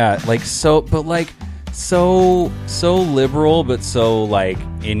 Yeah. Like so, but like so liberal, but so like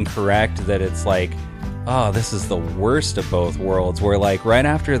incorrect that it's like, oh, this is the worst of both worlds. Where like right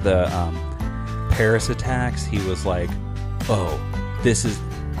after the Paris attacks, he was like, oh, this is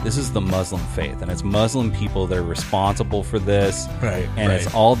the Muslim faith, and it's Muslim people that are responsible for this, and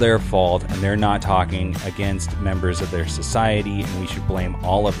it's all their fault, and they're not talking against members of their society, and we should blame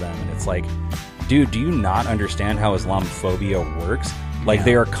all of them. And it's like, dude, do you not understand how Islamophobia works? Like,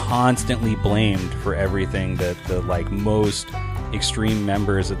 they are constantly blamed for everything that the like most extreme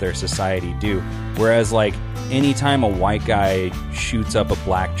members of their society do. Whereas like anytime a white guy shoots up a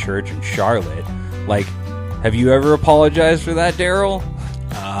black church in Charlotte, like, have you ever apologized for that, Daryl?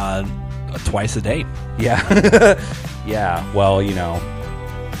 Twice a day. Yeah. Yeah. Well,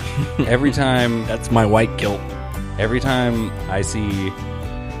 every time... That's my white guilt. Every time I see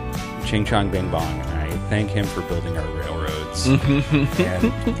Ching Chong Bing Bong, I thank him for building our railroads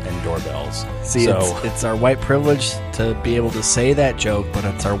and doorbells. See, it's our white privilege to be able to say that joke, but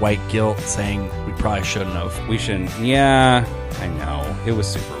it's our white guilt saying we probably shouldn't have. We shouldn't. Yeah, I know. It was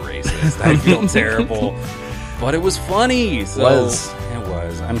super racist. I feel terrible. But it was funny. So it was.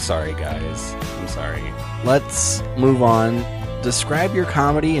 I'm sorry, guys. I'm sorry. Let's move on. Describe your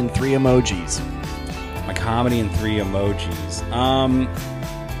comedy in 3 emojis. My comedy in 3 emojis.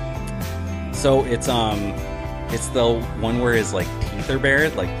 So it's the one where his like teeth are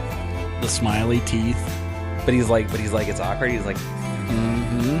bared, like the smiley teeth. But he's like it's awkward. He's like,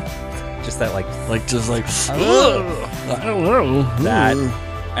 just that like just like I don't know that.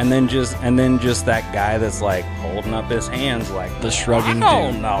 And then just that guy that's like holding up his hands like the shrugging dude.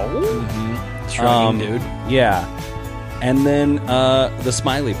 I don't know. Shrugging dude. Yeah. And then the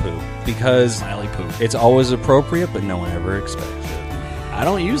smiley poo, because smiley poo. It's always appropriate, but no one ever expects it. I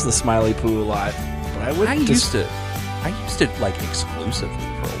don't use the smiley poo a lot, but I would. I used it like exclusively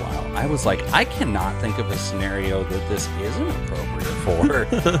for a while. I was like, I cannot think of a scenario that this isn't appropriate for.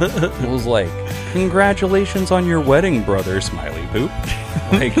 It was like, congratulations on your wedding, brother, smiley poop.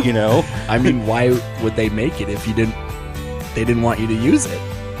 Like, I mean, why would they make it if they didn't want you to use it?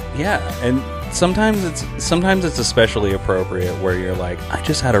 Yeah, and sometimes it's especially appropriate where you're like, I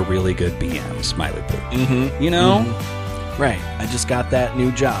just had a really good BM, smiley poop. Right. I just got that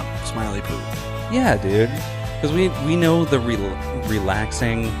new job. Smiley poop. Yeah, dude. Because we know the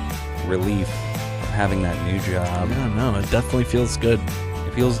relaxing relief of having that new job. I don't know. It definitely feels good.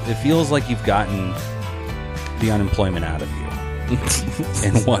 It feels like you've gotten the unemployment out of you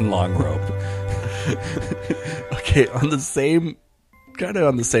in one long rope. Okay, on the same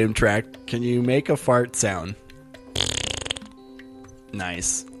track, can you make a fart sound?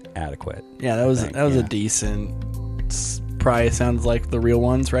 Nice. Adequate. Yeah, that was a decent. Probably sounds like the real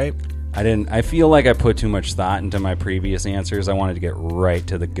ones, right? I feel like I put too much thought into my previous answers. I wanted to get right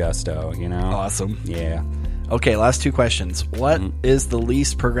to the gusto, you know? Awesome. Yeah. Okay, last two questions. What is the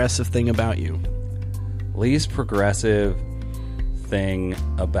least progressive thing about you? Least progressive thing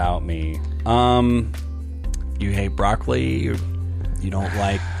about me. You hate broccoli. You don't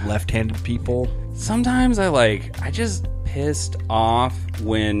like left-handed people. Sometimes I just pissed off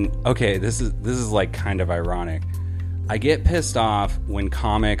when. Okay, this is like kind of ironic. I get pissed off when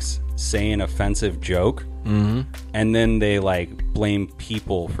comics say an offensive joke, and then they blame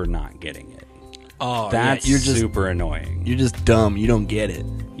people for not getting it. Oh, that's you're just super annoying. You're just dumb. You don't get it.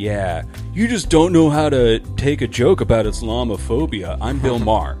 Yeah, you just don't know how to take a joke about Islamophobia. I'm Bill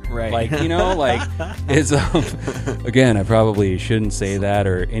Maher. Right. It's again, I probably shouldn't say that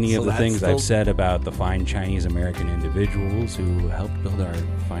or any of the things still... I've said about the fine Chinese American individuals who helped build our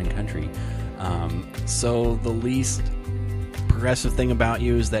fine country. So the least progressive thing about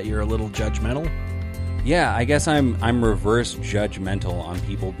you is that you're a little judgmental? Yeah, I guess I'm reverse judgmental on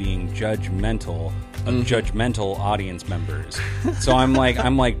people being judgmental of judgmental audience members. So I'm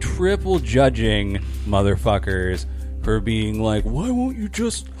like triple judging motherfuckers for being like, why won't you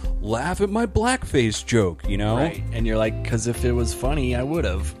just laugh at my blackface joke, you know? Right. And you're like, because if it was funny, I would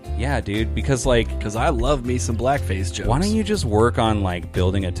have. Yeah, dude, because I love me some blackface jokes. Why don't you just work on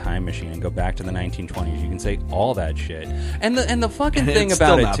building a time machine and go back to the 1920s? You can say all that shit. And the fucking thing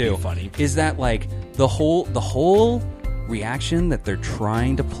about it too is that the whole reaction that they're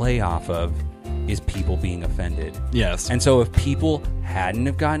trying to play off of is people being offended. Yes. And so if people hadn't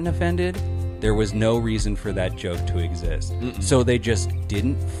have gotten offended, there was no reason for that joke to exist. So they just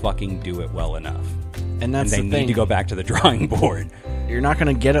didn't fucking do it well enough. And that's they the thing. need to go back to the drawing board. You're not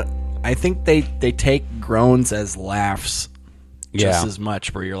going to get it. I think they take groans as laughs just as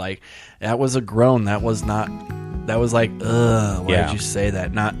much, where you're like, that was a groan. That was not. That was like, ugh, why did you say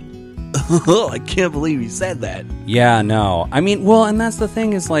that? Not, I can't believe you said that. Yeah, no. I mean, well, and that's the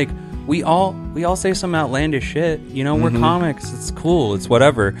thing is we all say some outlandish shit. You know, we're comics. It's cool. It's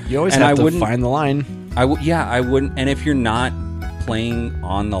whatever. You always have to find the line. I wouldn't. And if you're not playing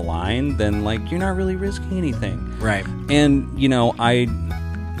on the line, then you're not really risking anything. Right. And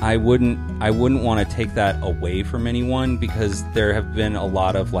I wouldn't want to take that away from anyone, because there have been a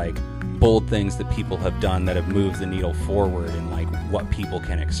lot of bold things that people have done that have moved the needle forward in what people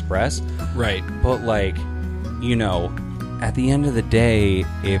can express. Right. But at the end of the day,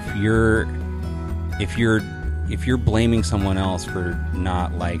 if you're blaming someone else for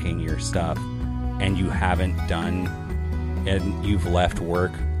not liking your stuff and you haven't done and you've left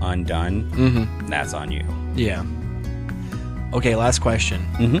work undone, that's on you. Yeah. Okay, last question.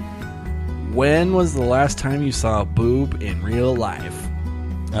 When was the last time you saw a boob in real life?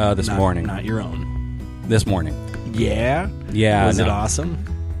 This morning. Not your own. This morning. Yeah? Yeah. Was it awesome?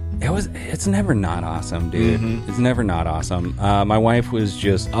 It's never not awesome, dude. It's never not awesome. My wife was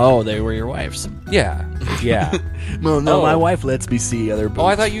just... Oh, they were your wives. Yeah. Yeah. Well, no, my wife lets me see other boobs. Oh,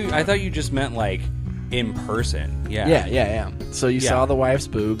 I thought you just meant in person. Yeah. Yeah. So you saw the wife's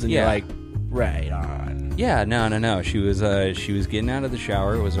boobs and you're like, right on. Yeah, no. She was getting out of the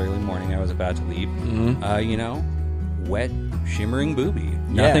shower. It was early morning. I was about to leave. Wet, shimmering boobie.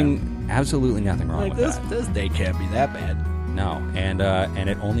 Absolutely nothing wrong with that. This date can't be that bad. No, and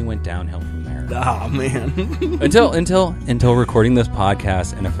it only went downhill from there. Oh man! until recording this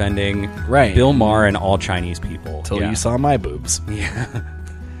podcast and offending Bill Maher and all Chinese people. Until you saw my boobs. Yeah,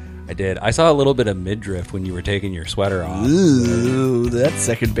 I did. I saw a little bit of midriff when you were taking your sweater off. Ooh, that's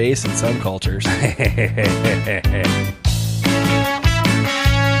second base in some cultures.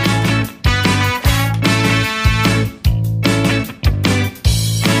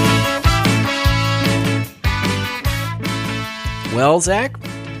 Well, Zach,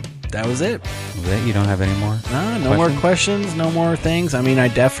 that was it. Was it? You don't have any more? No more questions, no more things. I mean, I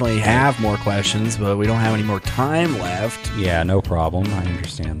definitely have more questions, but we don't have any more time left. Yeah, no problem. I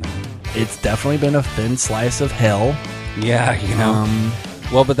understand that. It's definitely been a thin slice of hell. Yeah, you know.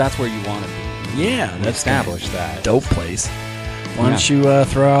 Well, but that's where you want to be. Yeah, that's established that. Dope place. Why don't you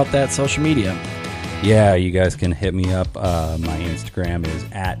throw out that social media? Yeah, you guys can hit me up. My Instagram is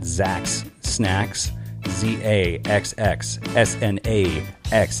 @ZachsSnacks.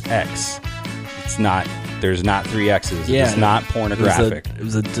 ZAXXSNAXX. It's not. There's not 3 X's. Yeah, it's not pornographic. It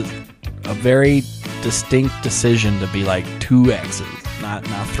was a very distinct decision to be like 2 X's, not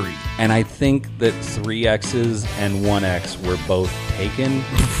 3. And I think that 3 X's and 1 X were both taken.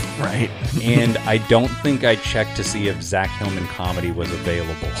 Right. And I don't think I checked to see if Zach Hillman comedy was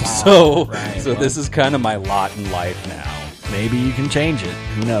available. So this is kind of my lot in life now. Maybe you can change it.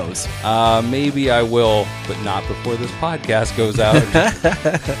 Who knows? Maybe I will, but not before this podcast goes out.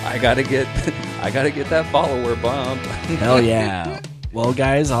 I gotta get that follower bump. Hell yeah. Well,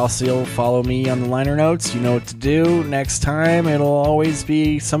 guys, also you'll follow me on the liner notes. You know what to do. Next time, it'll always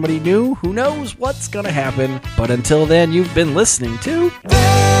be somebody new. Who knows what's gonna happen? But until then, you've been listening to